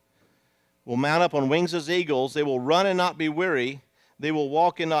will mount up on wings as eagles. They will run and not be weary. They will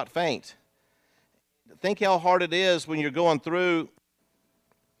walk and not faint. Think how hard it is when you're going through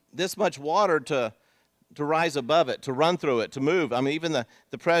this much water to rise above it, to run through it, to move. I mean, even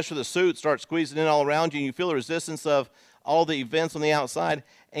the pressure of the suit starts squeezing in all around you, and you feel the resistance of all the events on the outside,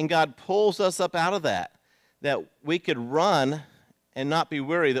 and God pulls us up out of that we could run and not be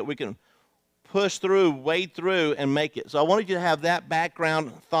weary, that we can push through, wade through, and make it. So I wanted you to have that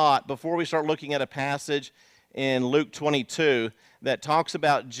background thought before we start looking at a passage in Luke 22 that talks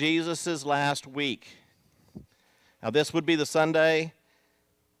about Jesus' last week. Now, this would be the Sunday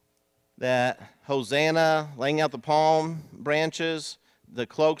that Hosanna, laying out the palm branches, the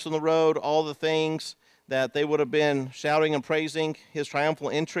cloaks on the road, all the things that they would have been shouting and praising his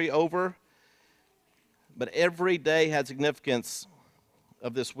triumphal entry over. But every day had significance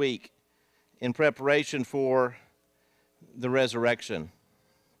of this week in preparation for the resurrection.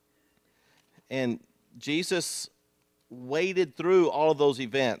 And Jesus waded through all of those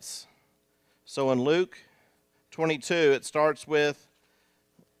events. So in Luke 22, it starts with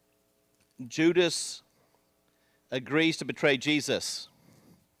Judas agrees to betray Jesus.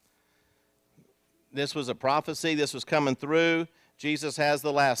 This was a prophecy. This was coming through. Jesus has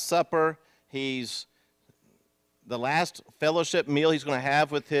the Last Supper. He's the last fellowship meal he's going to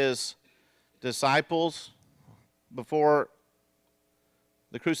have with his disciples before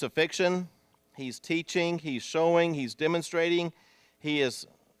the crucifixion. He's teaching, he's showing, he's demonstrating. He is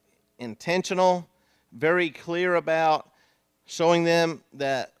intentional, very clear about showing them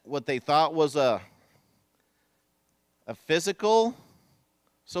that what they thought was a physical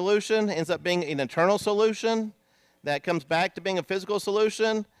solution ends up being an eternal solution that comes back to being a physical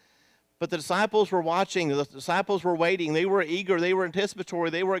solution. But the disciples were watching, the disciples were waiting, they were eager, they were anticipatory,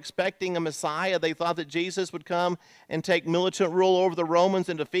 they were expecting a Messiah. They thought that Jesus would come and take militant rule over the Romans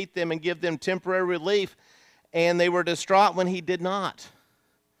and defeat them and give them temporary relief, and they were distraught when he did not.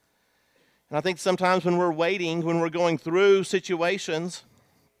 And I think sometimes when we're waiting, when we're going through situations,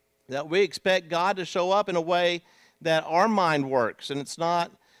 that we expect God to show up in a way that our mind works, and it's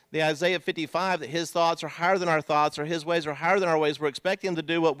not the Isaiah 55, that his thoughts are higher than our thoughts, or his ways are higher than our ways. We're expecting him to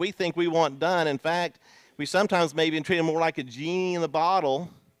do what we think we want done. In fact, we sometimes maybe treat him more like a genie in the bottle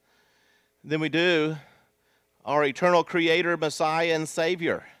than we do our eternal creator, Messiah, and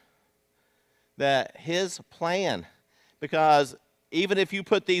Savior. That his plan, because even if you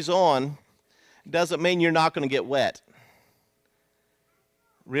put these on, doesn't mean you're not going to get wet.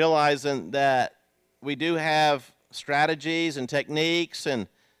 Realizing that we do have strategies and techniques and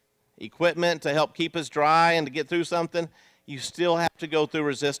equipment to help keep us dry and to get through something, you still have to go through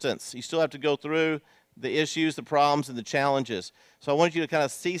resistance. You still have to go through the issues, the problems, and the challenges. So I want you to kind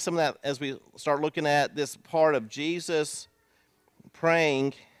of see some of that as we start looking at this part of Jesus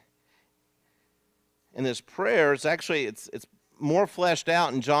praying. And this prayer is actually, it's more fleshed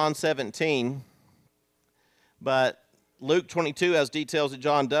out in John 17, but Luke 22 has details that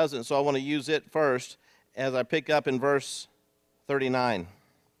John doesn't, so I want to use it first as I pick up in verse 39.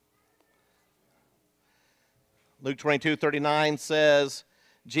 Luke 22:39 says,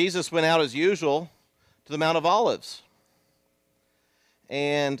 Jesus went out as usual to the Mount of Olives,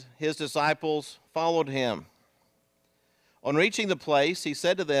 and his disciples followed him. On reaching the place, he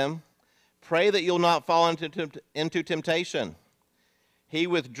said to them, pray that you'll not fall into temptation. He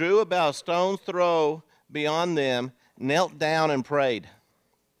withdrew about a stone's throw beyond them, knelt down and prayed.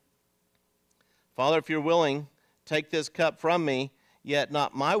 Father, if you're willing, take this cup from me, yet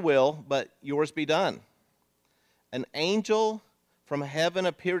not my will, but yours be done. An angel from heaven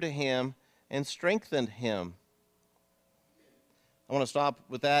appeared to him and strengthened him. I want to stop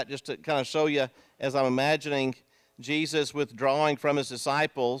with that just to kind of show you, as I'm imagining Jesus withdrawing from his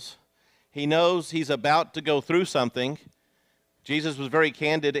disciples, he knows he's about to go through something. Jesus was very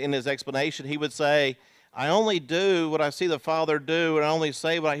candid in his explanation. He would say, I only do what I see the Father do, and I only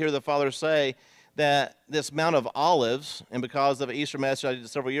say what I hear the Father say. That this Mount of Olives, and because of an Easter message I did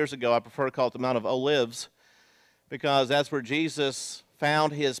several years ago, I prefer to call it the Mount of Olives, because that's where Jesus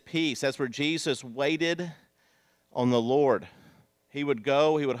found his peace. That's where Jesus waited on the Lord. He would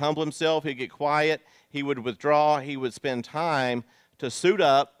go, he would humble himself, he'd get quiet, he would withdraw, he would spend time to suit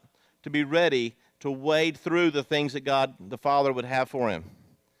up, to be ready to wade through the things that God the Father would have for him.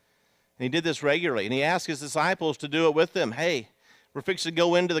 And he did this regularly, and he asked his disciples to do it with him. Hey, we're fixing to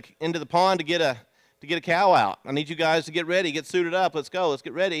go into the pond to get a cow out. I need you guys to get ready, get suited up. Let's go. Let's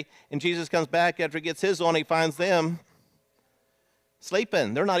get ready. And Jesus comes back after he gets his on. He finds them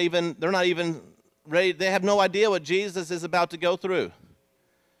sleeping. They're not even ready. They have no idea what Jesus is about to go through.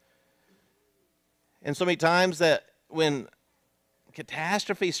 And so many times that when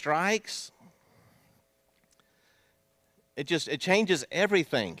catastrophe strikes, it changes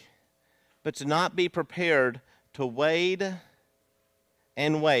everything. But to not be prepared to wade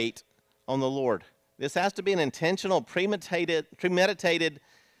and wait on the Lord. This has to be an intentional, premeditated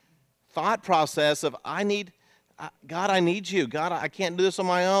thought process of, God, I need you. God, I can't do this on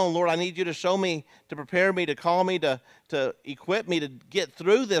my own. Lord, I need you to show me, to prepare me, to call me, to equip me to get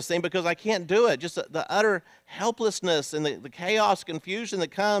through this thing, because I can't do it. Just the utter helplessness and the chaos, confusion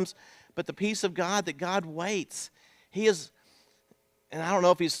that comes, but the peace of God, that God waits. He is, and I don't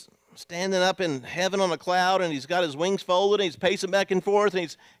know if he's standing up in heaven on a cloud and he's got his wings folded and he's pacing back and forth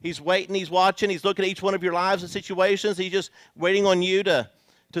and he's waiting, he's watching, he's looking at each one of your lives and situations. He's just waiting on you to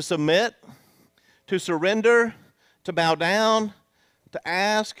submit, to surrender, to bow down, to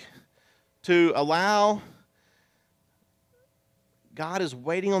ask, to allow. God is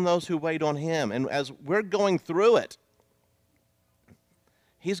waiting on those who wait on him. And as we're going through it,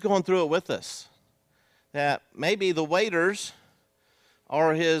 he's going through it with us. That maybe the waiters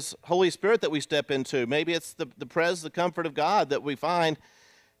or his Holy Spirit that we step into. Maybe it's the presence, the comfort of God that we find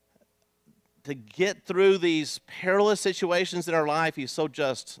to get through these perilous situations in our life. He's so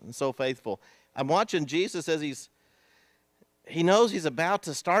just and so faithful. I'm watching Jesus as he knows he's about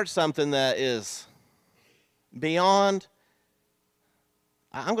to start something that is beyond,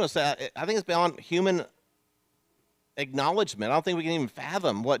 I'm going to say, I think it's beyond human acknowledgement. I don't think we can even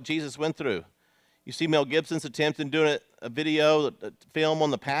fathom what Jesus went through. You see Mel Gibson's attempt in doing a video, a film on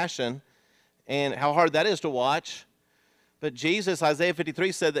the Passion, and how hard that is to watch. But Jesus, Isaiah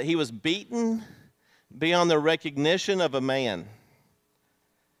 53, said that he was beaten beyond the recognition of a man.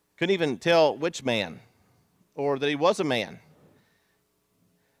 Couldn't even tell which man, or that he was a man.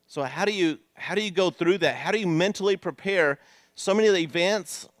 So how do you go through that? How do you mentally prepare? So many of the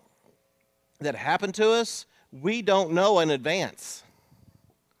events that happen to us, we don't know in advance.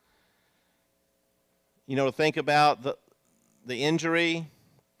 You know, to think about the injury,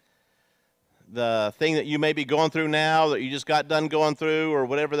 the thing that you may be going through now that you just got done going through, or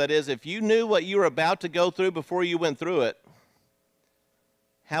whatever that is. If you knew what you were about to go through before you went through it,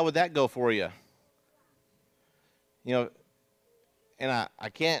 how would that go for you? You know, and I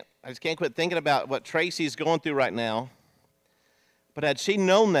just can't quit thinking about what Tracy's going through right now. But had she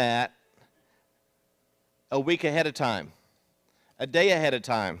known that a week ahead of time, a day ahead of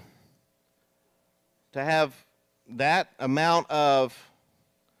time, to have that amount of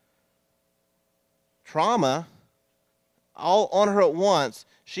trauma all on her at once,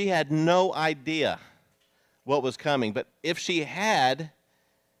 she had no idea what was coming. But if she had,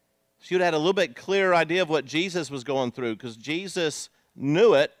 she would have had a little bit clearer idea of what Jesus was going through, because Jesus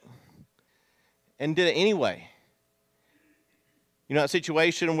knew it and did it anyway. You know, that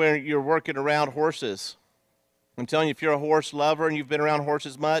situation where you're working around horses. I'm telling you, if you're a horse lover and you've been around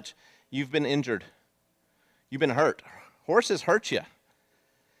horses much, you've been injured. You've been hurt. Horses hurt you.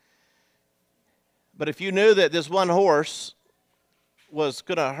 But if you knew that this one horse was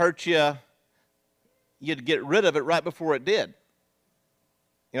going to hurt you, you'd get rid of it right before it did.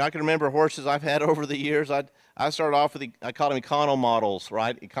 You know, I can remember horses I've had over the years. I started off with, I called them econo models,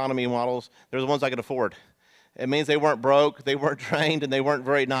 right? Economy models. They're the ones I could afford. It means they weren't broke, they weren't trained, and they weren't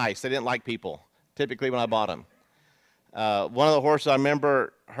very nice. They didn't like people, typically when I bought them. One of the horses I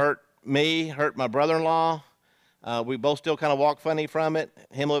remember hurt me, hurt my brother-in-law. We both still kind of walk funny from it,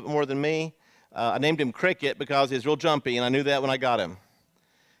 him a little bit more than me. I named him Cricket because he was real jumpy, and I knew that when I got him.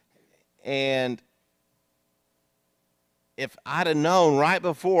 And if I'd have known right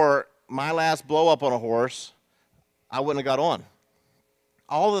before my last blow up on a horse, I wouldn't have got on.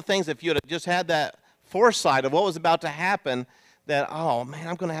 All the things, if you had just had that foresight of what was about to happen, that, oh man,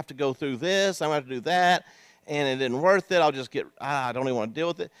 I'm going to have to go through this, I'm going to have to do that, and it isn't worth it, I'll just get, I don't even want to deal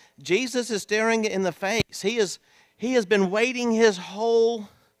with it. Jesus is staring it in the face. He has been waiting his whole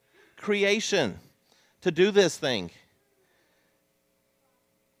creation to do this thing.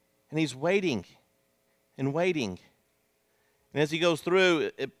 And he's waiting and waiting. And as he goes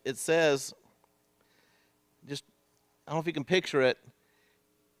through, it says, just, I don't know if you can picture it,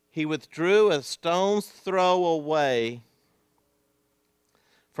 he withdrew a stone's throw away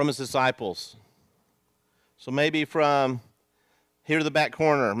from his disciples. So maybe from here to the back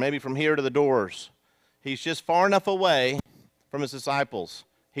corner, maybe from here to the doors. He's just far enough away from his disciples.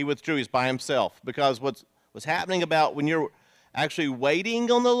 He withdrew, he's by himself. Because what's happening about when you're actually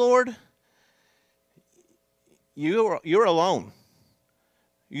waiting on the Lord, you're alone.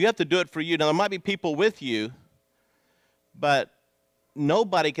 You have to do it for you. Now, there might be people with you, but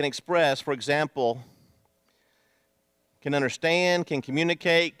nobody can express, for example, can understand, can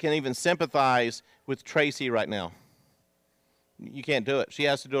communicate, can even sympathize with Tracy right now. You can't do it. She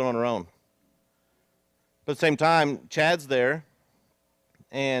has to do it on her own. But at the same time, Chad's there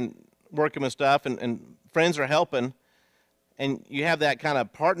and working with stuff, and friends are helping, and you have that kind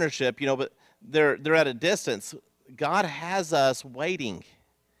of partnership, you know, but they're at a distance. God has us waiting,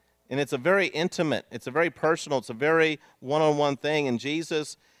 and it's a very intimate, it's a very personal, it's a very one-on-one thing, and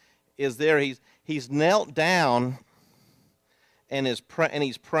Jesus is there. He's knelt down and he's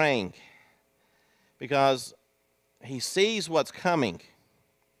praying because he sees what's coming.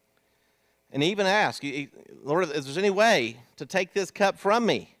 And he even asks, Lord, is there any way to take this cup from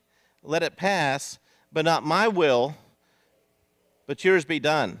me? Let it pass, but not my will, but yours be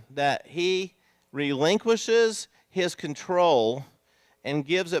done. That he relinquishes his control and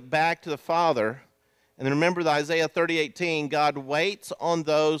gives it back to the Father. And then remember that Isaiah 30:18, God waits on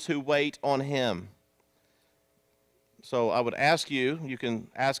those who wait on him. So I would ask you, you can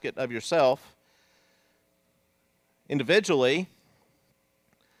ask it of yourself, individually,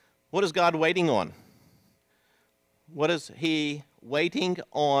 what is God waiting on? What is he waiting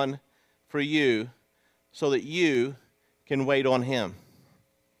on for you so that you can wait on him?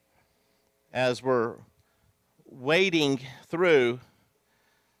 As we're waiting through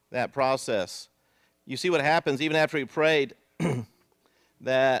that process, you see what happens even after he prayed,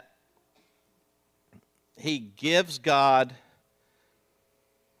 that he gives God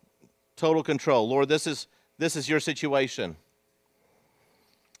total control. Lord, this is your situation.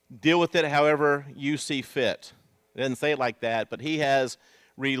 Deal with it however you see fit. It doesn't say it like that, but he has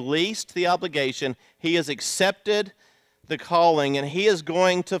released the obligation. He has accepted the calling, and he is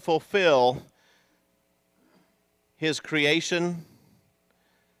going to fulfill his creation,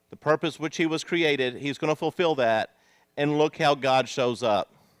 the purpose which he was created. He's going to fulfill that, and look how God shows up.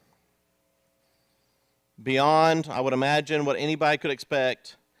 Beyond, I would imagine, what anybody could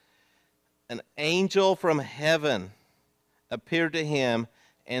expect, an angel from heaven appeared to him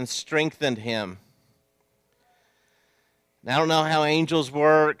and strengthened him. Now, I don't know how angels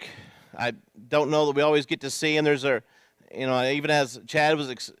work. I don't know that we always get to see them. There's even as Chad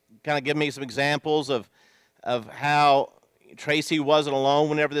was kind of giving me some examples of how, Tracy wasn't alone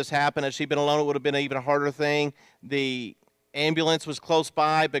whenever this happened. Had she been alone, it would have been an even harder thing. The ambulance was close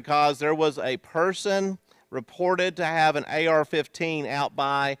by because there was a person reported to have an AR-15 out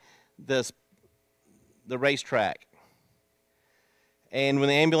by the racetrack. And when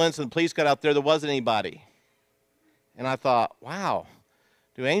the ambulance and the police got out there, there wasn't anybody. And I thought, wow,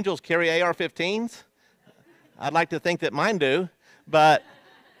 do angels carry AR-15s? I'd like to think that mine do, but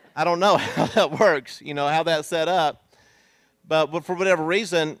I don't know how that works, how that's set up. But for whatever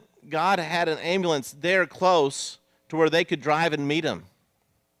reason, God had an ambulance there close to where they could drive and meet him.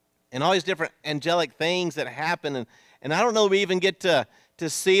 And all these different angelic things that happen. And I don't know if we even get to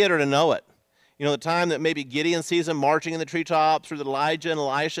see it or to know it. The time that maybe Gideon sees him marching in the treetops, or that Elijah and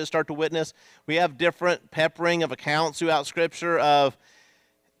Elisha start to witness. We have different peppering of accounts throughout Scripture of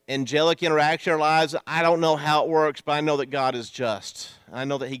angelic interaction in our lives. I don't know how it works, but I know that God is just. I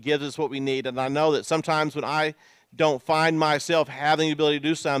know that he gives us what we need. And I know that sometimes when I don't find myself having the ability to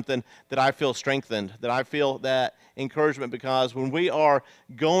do something, that I feel strengthened, that I feel that encouragement, because when we are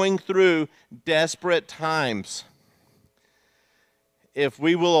going through desperate times, if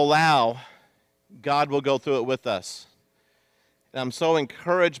we will allow, God will go through it with us. And I'm so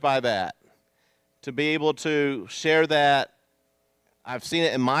encouraged by that, to be able to share that. I've seen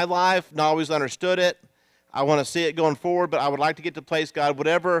it in my life, not always understood it. I want to see it going forward, but I would like to get to the place, God,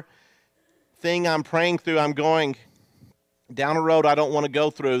 whatever thing I'm praying through, I'm going down a road I don't want to go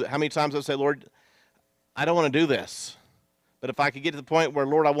through. How many times I say, Lord, I don't want to do this. But if I could get to the point where,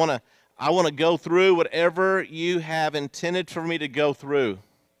 Lord, I want to go through whatever you have intended for me to go through,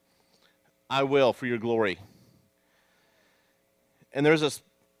 I will, for your glory. And there's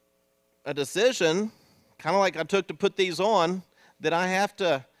a decision, kind of like I took to put these on, that I have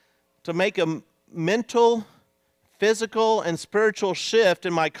to make a mental, physical, and spiritual shift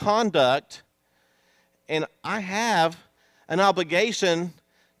in my conduct. And I have an obligation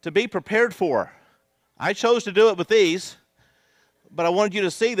to be prepared for. I chose to do it with these, but I wanted you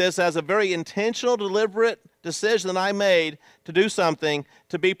to see this as a very intentional, deliberate decision that I made to do something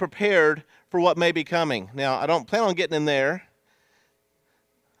to be prepared for what may be coming. Now, I don't plan on getting in there.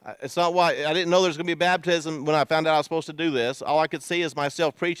 It's not why I didn't know there was going to be baptism when I found out I was supposed to do this. All I could see is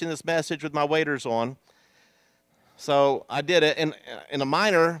myself preaching this message with my waders on. So I did it. And in a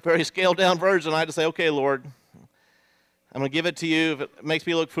minor, very scaled down version, I had to say, okay, Lord, I'm going to give it to you. If it makes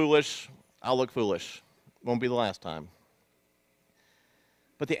me look foolish, I'll look foolish. Won't be the last time.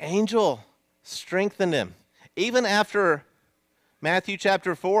 But the angel strengthened him. Even after Matthew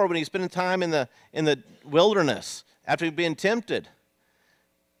chapter 4, when he's spending time in the wilderness, after being tempted,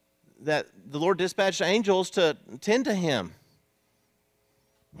 that the Lord dispatched angels to tend to him.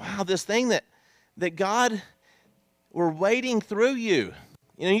 Wow, this thing that God, we're waiting through you.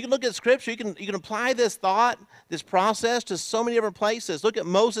 You can look at Scripture, you can apply this thought, this process to so many different places. Look at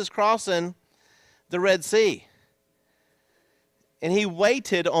Moses crossing the Red Sea. And he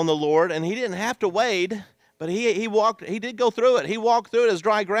waited on the Lord, and he didn't have to wade, but he did go through it. He walked through it as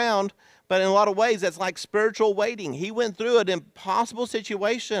dry ground, but in a lot of ways that's like spiritual wading. He went through an impossible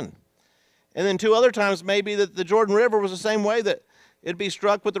situation. And then 2 other times maybe that the Jordan River was the same way, that it'd be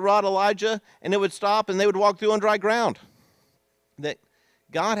struck with the rod of Elijah and it would stop and they would walk through on dry ground. That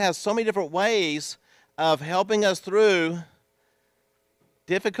God has so many different ways of helping us through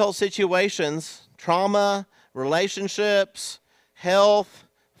difficult situations, trauma, relationships, health,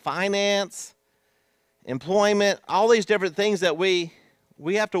 finance, employment, all these different things that we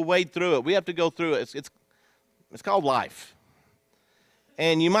have to wade through it. We have to go through it. It's called life.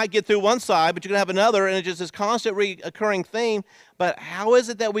 And you might get through one side, but you're going to have another, and it's just this constant recurring theme. But how is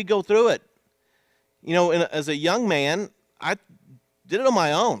it that we go through it? As a young man, I did it on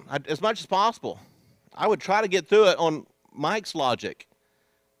my own, as much as possible. I would try to get through it on Mike's logic.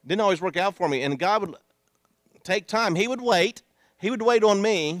 Didn't always work out for me. And God would take time. He would wait. He would wait on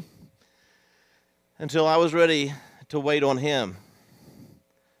me until I was ready to wait on him.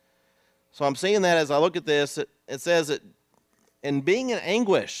 So I'm seeing that as I look at this, it says that, and being in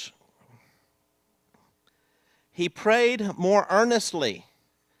anguish, he prayed more earnestly.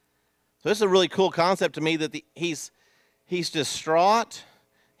 So this is a really cool concept to me, that he's distraught,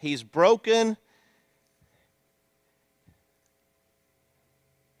 he's broken,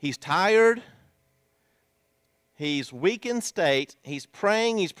 he's tired, he's weak in state, he's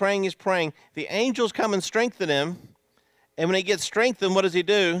praying. The angels come and strengthen him, and when he gets strengthened, what does he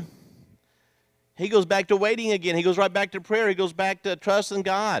do? He goes back to waiting again. He goes right back to prayer. He goes back to trusting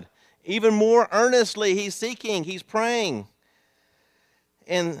God. Even more earnestly, he's seeking, he's praying.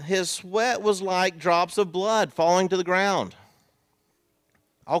 And his sweat was like drops of blood falling to the ground.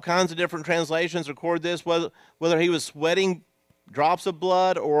 All kinds of different translations record this, whether he was sweating drops of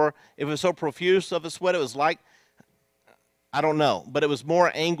blood or if it was so profuse of a sweat, it was like, I don't know. But it was more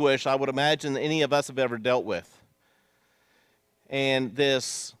anguish, I would imagine, than any of us have ever dealt with. And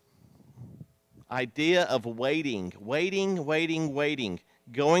this idea of waiting,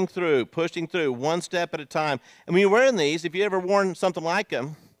 going through, pushing through, one step at a time. And when you're wearing these, if you ever worn something like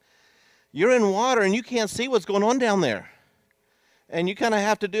them, you're in water and you can't see what's going on down there. And you kind of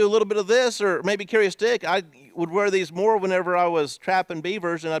have to do a little bit of this or maybe carry a stick. I would wear these more whenever I was trapping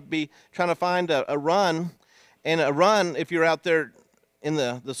beavers, and I'd be trying to find a run. And a run, if you're out there in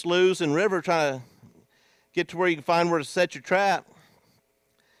the sloughs and river trying to get to where you can find where to set your trap,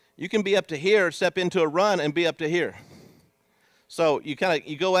 you can be up to here, step into a run, and be up to here. So you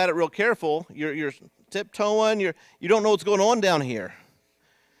go at it real careful. You're tiptoeing. You don't know what's going on down here.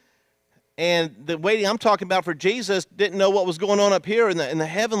 And the waiting I'm talking about for Jesus didn't know what was going on up here in the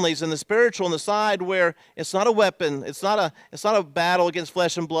heavenlies and the spiritual and the side where it's not a weapon. It's not a battle against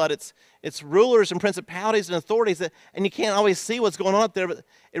flesh and blood. It's rulers and principalities and authorities and you can't always see what's going on up there. But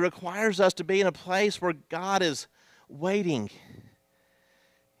it requires us to be in a place where God is waiting.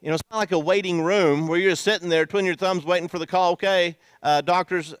 You know, it's not like a waiting room where you're just sitting there twiddling your thumbs waiting for the call. Okay,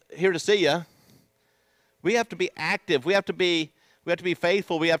 doctor's here to see you. We have to be active. We have to be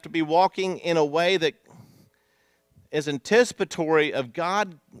faithful. We have to be walking in a way that is anticipatory of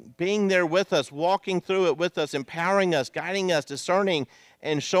God being there with us, walking through it with us, empowering us, guiding us, discerning,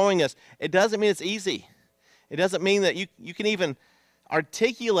 and showing us. It doesn't mean it's easy. It doesn't mean that you can even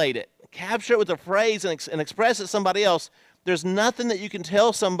articulate it, capture it with a phrase and express it to somebody else. There's nothing that you can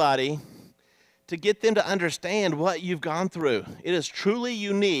tell somebody to get them to understand what you've gone through. It is truly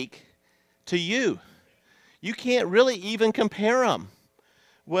unique to you. You can't really even compare them.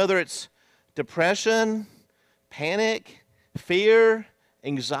 Whether it's depression, panic, fear,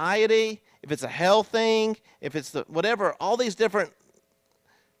 anxiety, if it's a health thing, if it's whatever, all these different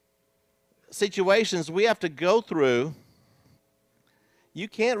situations we have to go through, you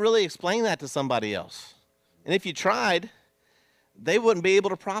can't really explain that to somebody else. And if you tried, they wouldn't be able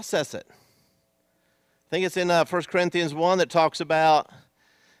to process it. I think it's in 1 Corinthians 1 that talks about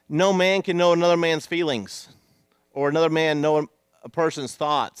no man can know another man's feelings or another man know a person's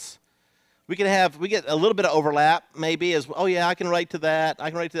thoughts. We get a little bit of overlap maybe as, oh yeah, I can relate to that.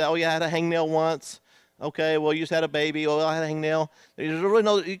 Oh yeah, I had a hangnail once. Okay, well you just had a baby. Oh, I had a hangnail. There's really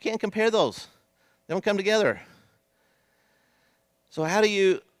no, you can't compare those. They don't come together. So how do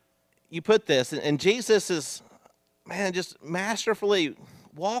you put this? And Jesus is, man, just masterfully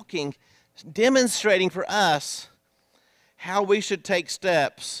walking, demonstrating for us how we should take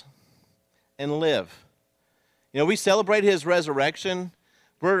steps and live. You know, we celebrate his resurrection.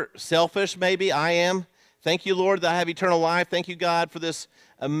 We're selfish, maybe. I am. Thank you, Lord, that I have eternal life. Thank you, God, for this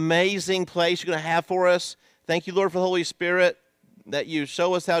amazing place you're going to have for us. Thank you, Lord, for the Holy Spirit, that you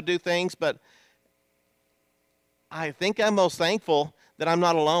show us how to do things. But I think I'm most thankful that I'm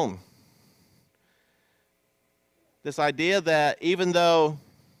not alone. This idea that even though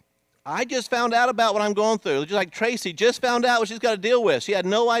I just found out about what I'm going through, just like Tracy just found out what she's got to deal with. She had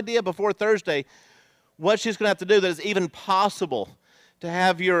no idea before Thursday what she's going to have to do, that it's even possible to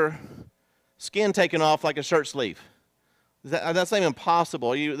have your skin taken off like a shirt sleeve. That's not even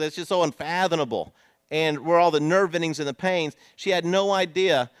possible. That's just so unfathomable. And where all the nerve endings and the pains, she had no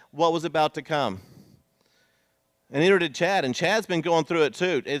idea what was about to come. And neither did Chad. And Chad's been going through it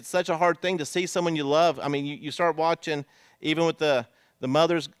too. It's such a hard thing to see someone you love. I mean, you start watching, even with the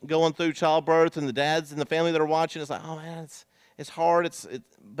mothers going through childbirth and the dads in the family that are watching. It's like, oh man, it's hard.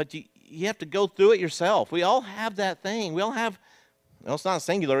 But you have to go through it yourself. We all have that thing. We all have, well, it's not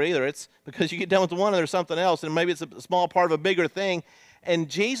singular either. It's because you get done with the one and there's something else, and maybe it's a small part of a bigger thing. And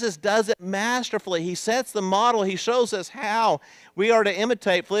Jesus does it masterfully. He sets the model. He shows us how we are to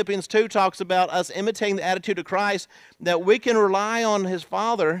imitate. Philippians 2 talks about us imitating the attitude of Christ, that we can rely on his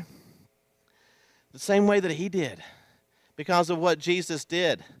Father the same way that he did because of what Jesus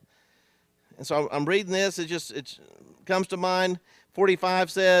did. And so I'm reading this. It comes to mind.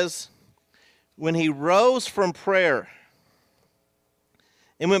 45 says, when he rose from prayer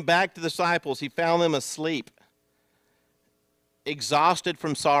and went back to the disciples, he found them asleep, exhausted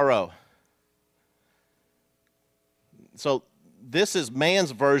from sorrow. So this is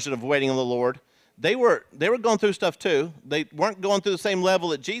man's version of waiting on the Lord. They were going through stuff too. They weren't going through the same level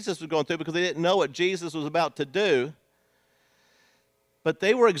that Jesus was going through because they didn't know what Jesus was about to do. But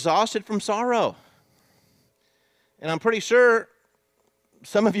they were exhausted from sorrow. And I'm pretty sure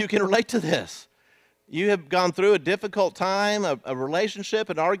some of you can relate to this. You have gone through a difficult time, a relationship,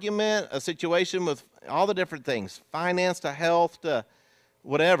 an argument, a situation with all the different things, finance to health to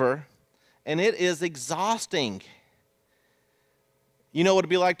whatever, and it is exhausting. You know what it'd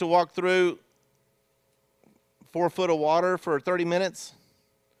be like to walk through 4 foot of water for 30 minutes?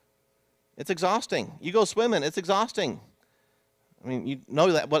 It's exhausting. You go swimming, it's exhausting. I mean, you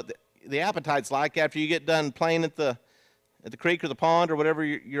know that what the appetite's like after you get done playing at the creek or the pond or whatever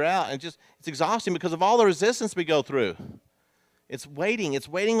you're out. And it's exhausting because of all the resistance we go through. It's waiting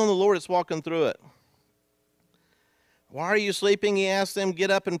on the Lord. It's walking through it. Why are you sleeping? He asked them. Get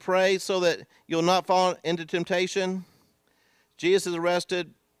up and pray so that you'll not fall into temptation. Jesus is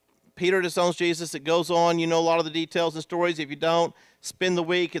arrested. Peter disowns Jesus. It goes on. You know a lot of the details and stories. If you don't, spend the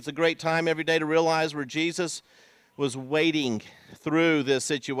week. It's a great time every day to realize where Jesus was waiting through this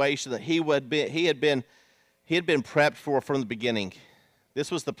situation that he had been prepped for from the beginning. This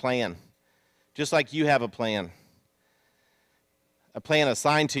was the plan. Just like you have a plan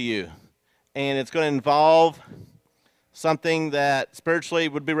assigned to you. And it's going to involve something that spiritually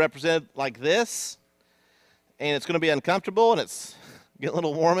would be represented like this. And it's going to be uncomfortable, and it's getting a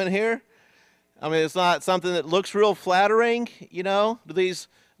little warm in here. I mean, it's not something that looks real flattering, you know. Do these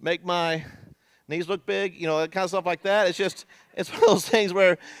make my knees look big? You know, that kind of stuff like that. It's one of those things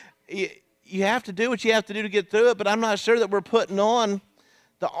where you have to do what you have to do to get through it, but I'm not sure that we're putting on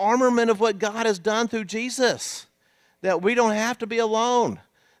the armament of what God has done through Jesus, that we don't have to be alone.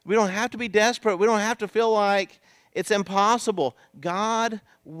 We don't have to be desperate. We don't have to feel like it's impossible. God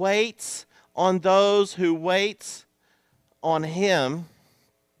waits on those who wait on him.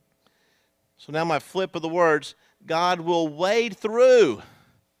 So now my flip of the words, God will wade through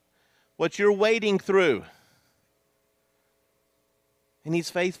what you're wading through. And he's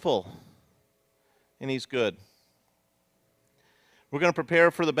faithful. And he's good. We're going to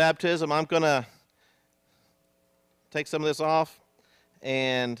prepare for the baptism. I'm going to take some of this off.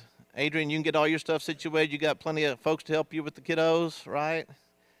 And Adrian, you can get all your stuff situated. You got plenty of folks to help you with the kiddos, right?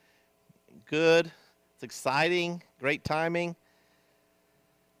 Good. It's exciting. Great timing.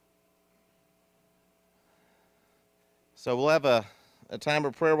 So we'll have a time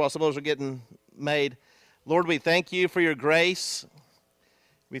of prayer while some of those are getting made. Lord, we thank you for your grace.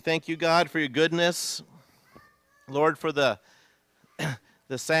 We thank you, God, for your goodness. Lord, for the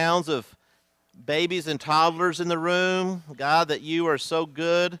sounds of babies and toddlers in the room. God, that you are so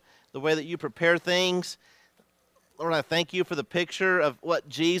good, the way that you prepare things. Lord, I thank you for the picture of what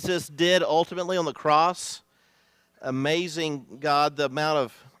Jesus did ultimately on the cross. Amazing, God, the amount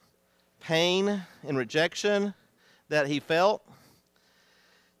of pain and rejection that he felt,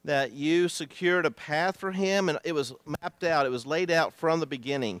 that you secured a path for him, and it was mapped out, it was laid out from the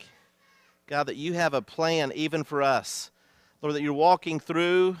beginning. God, that you have a plan even for us. Lord, that you're walking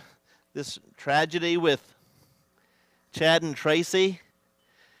through this tragedy with Chad and Tracy.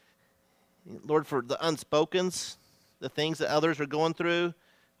 Lord, for the unspokens, the things that others are going through,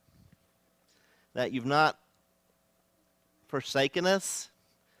 that you've not forsaken us,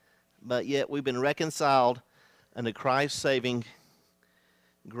 but yet we've been reconciled unto Christ's saving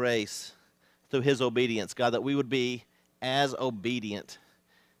grace through his obedience. God, that we would be as obedient.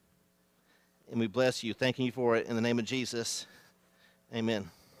 And we bless you, thanking you for it in the name of Jesus. Amen.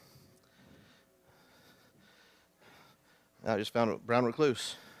 I just found a brown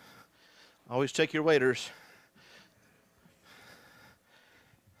recluse. Always check your waiters.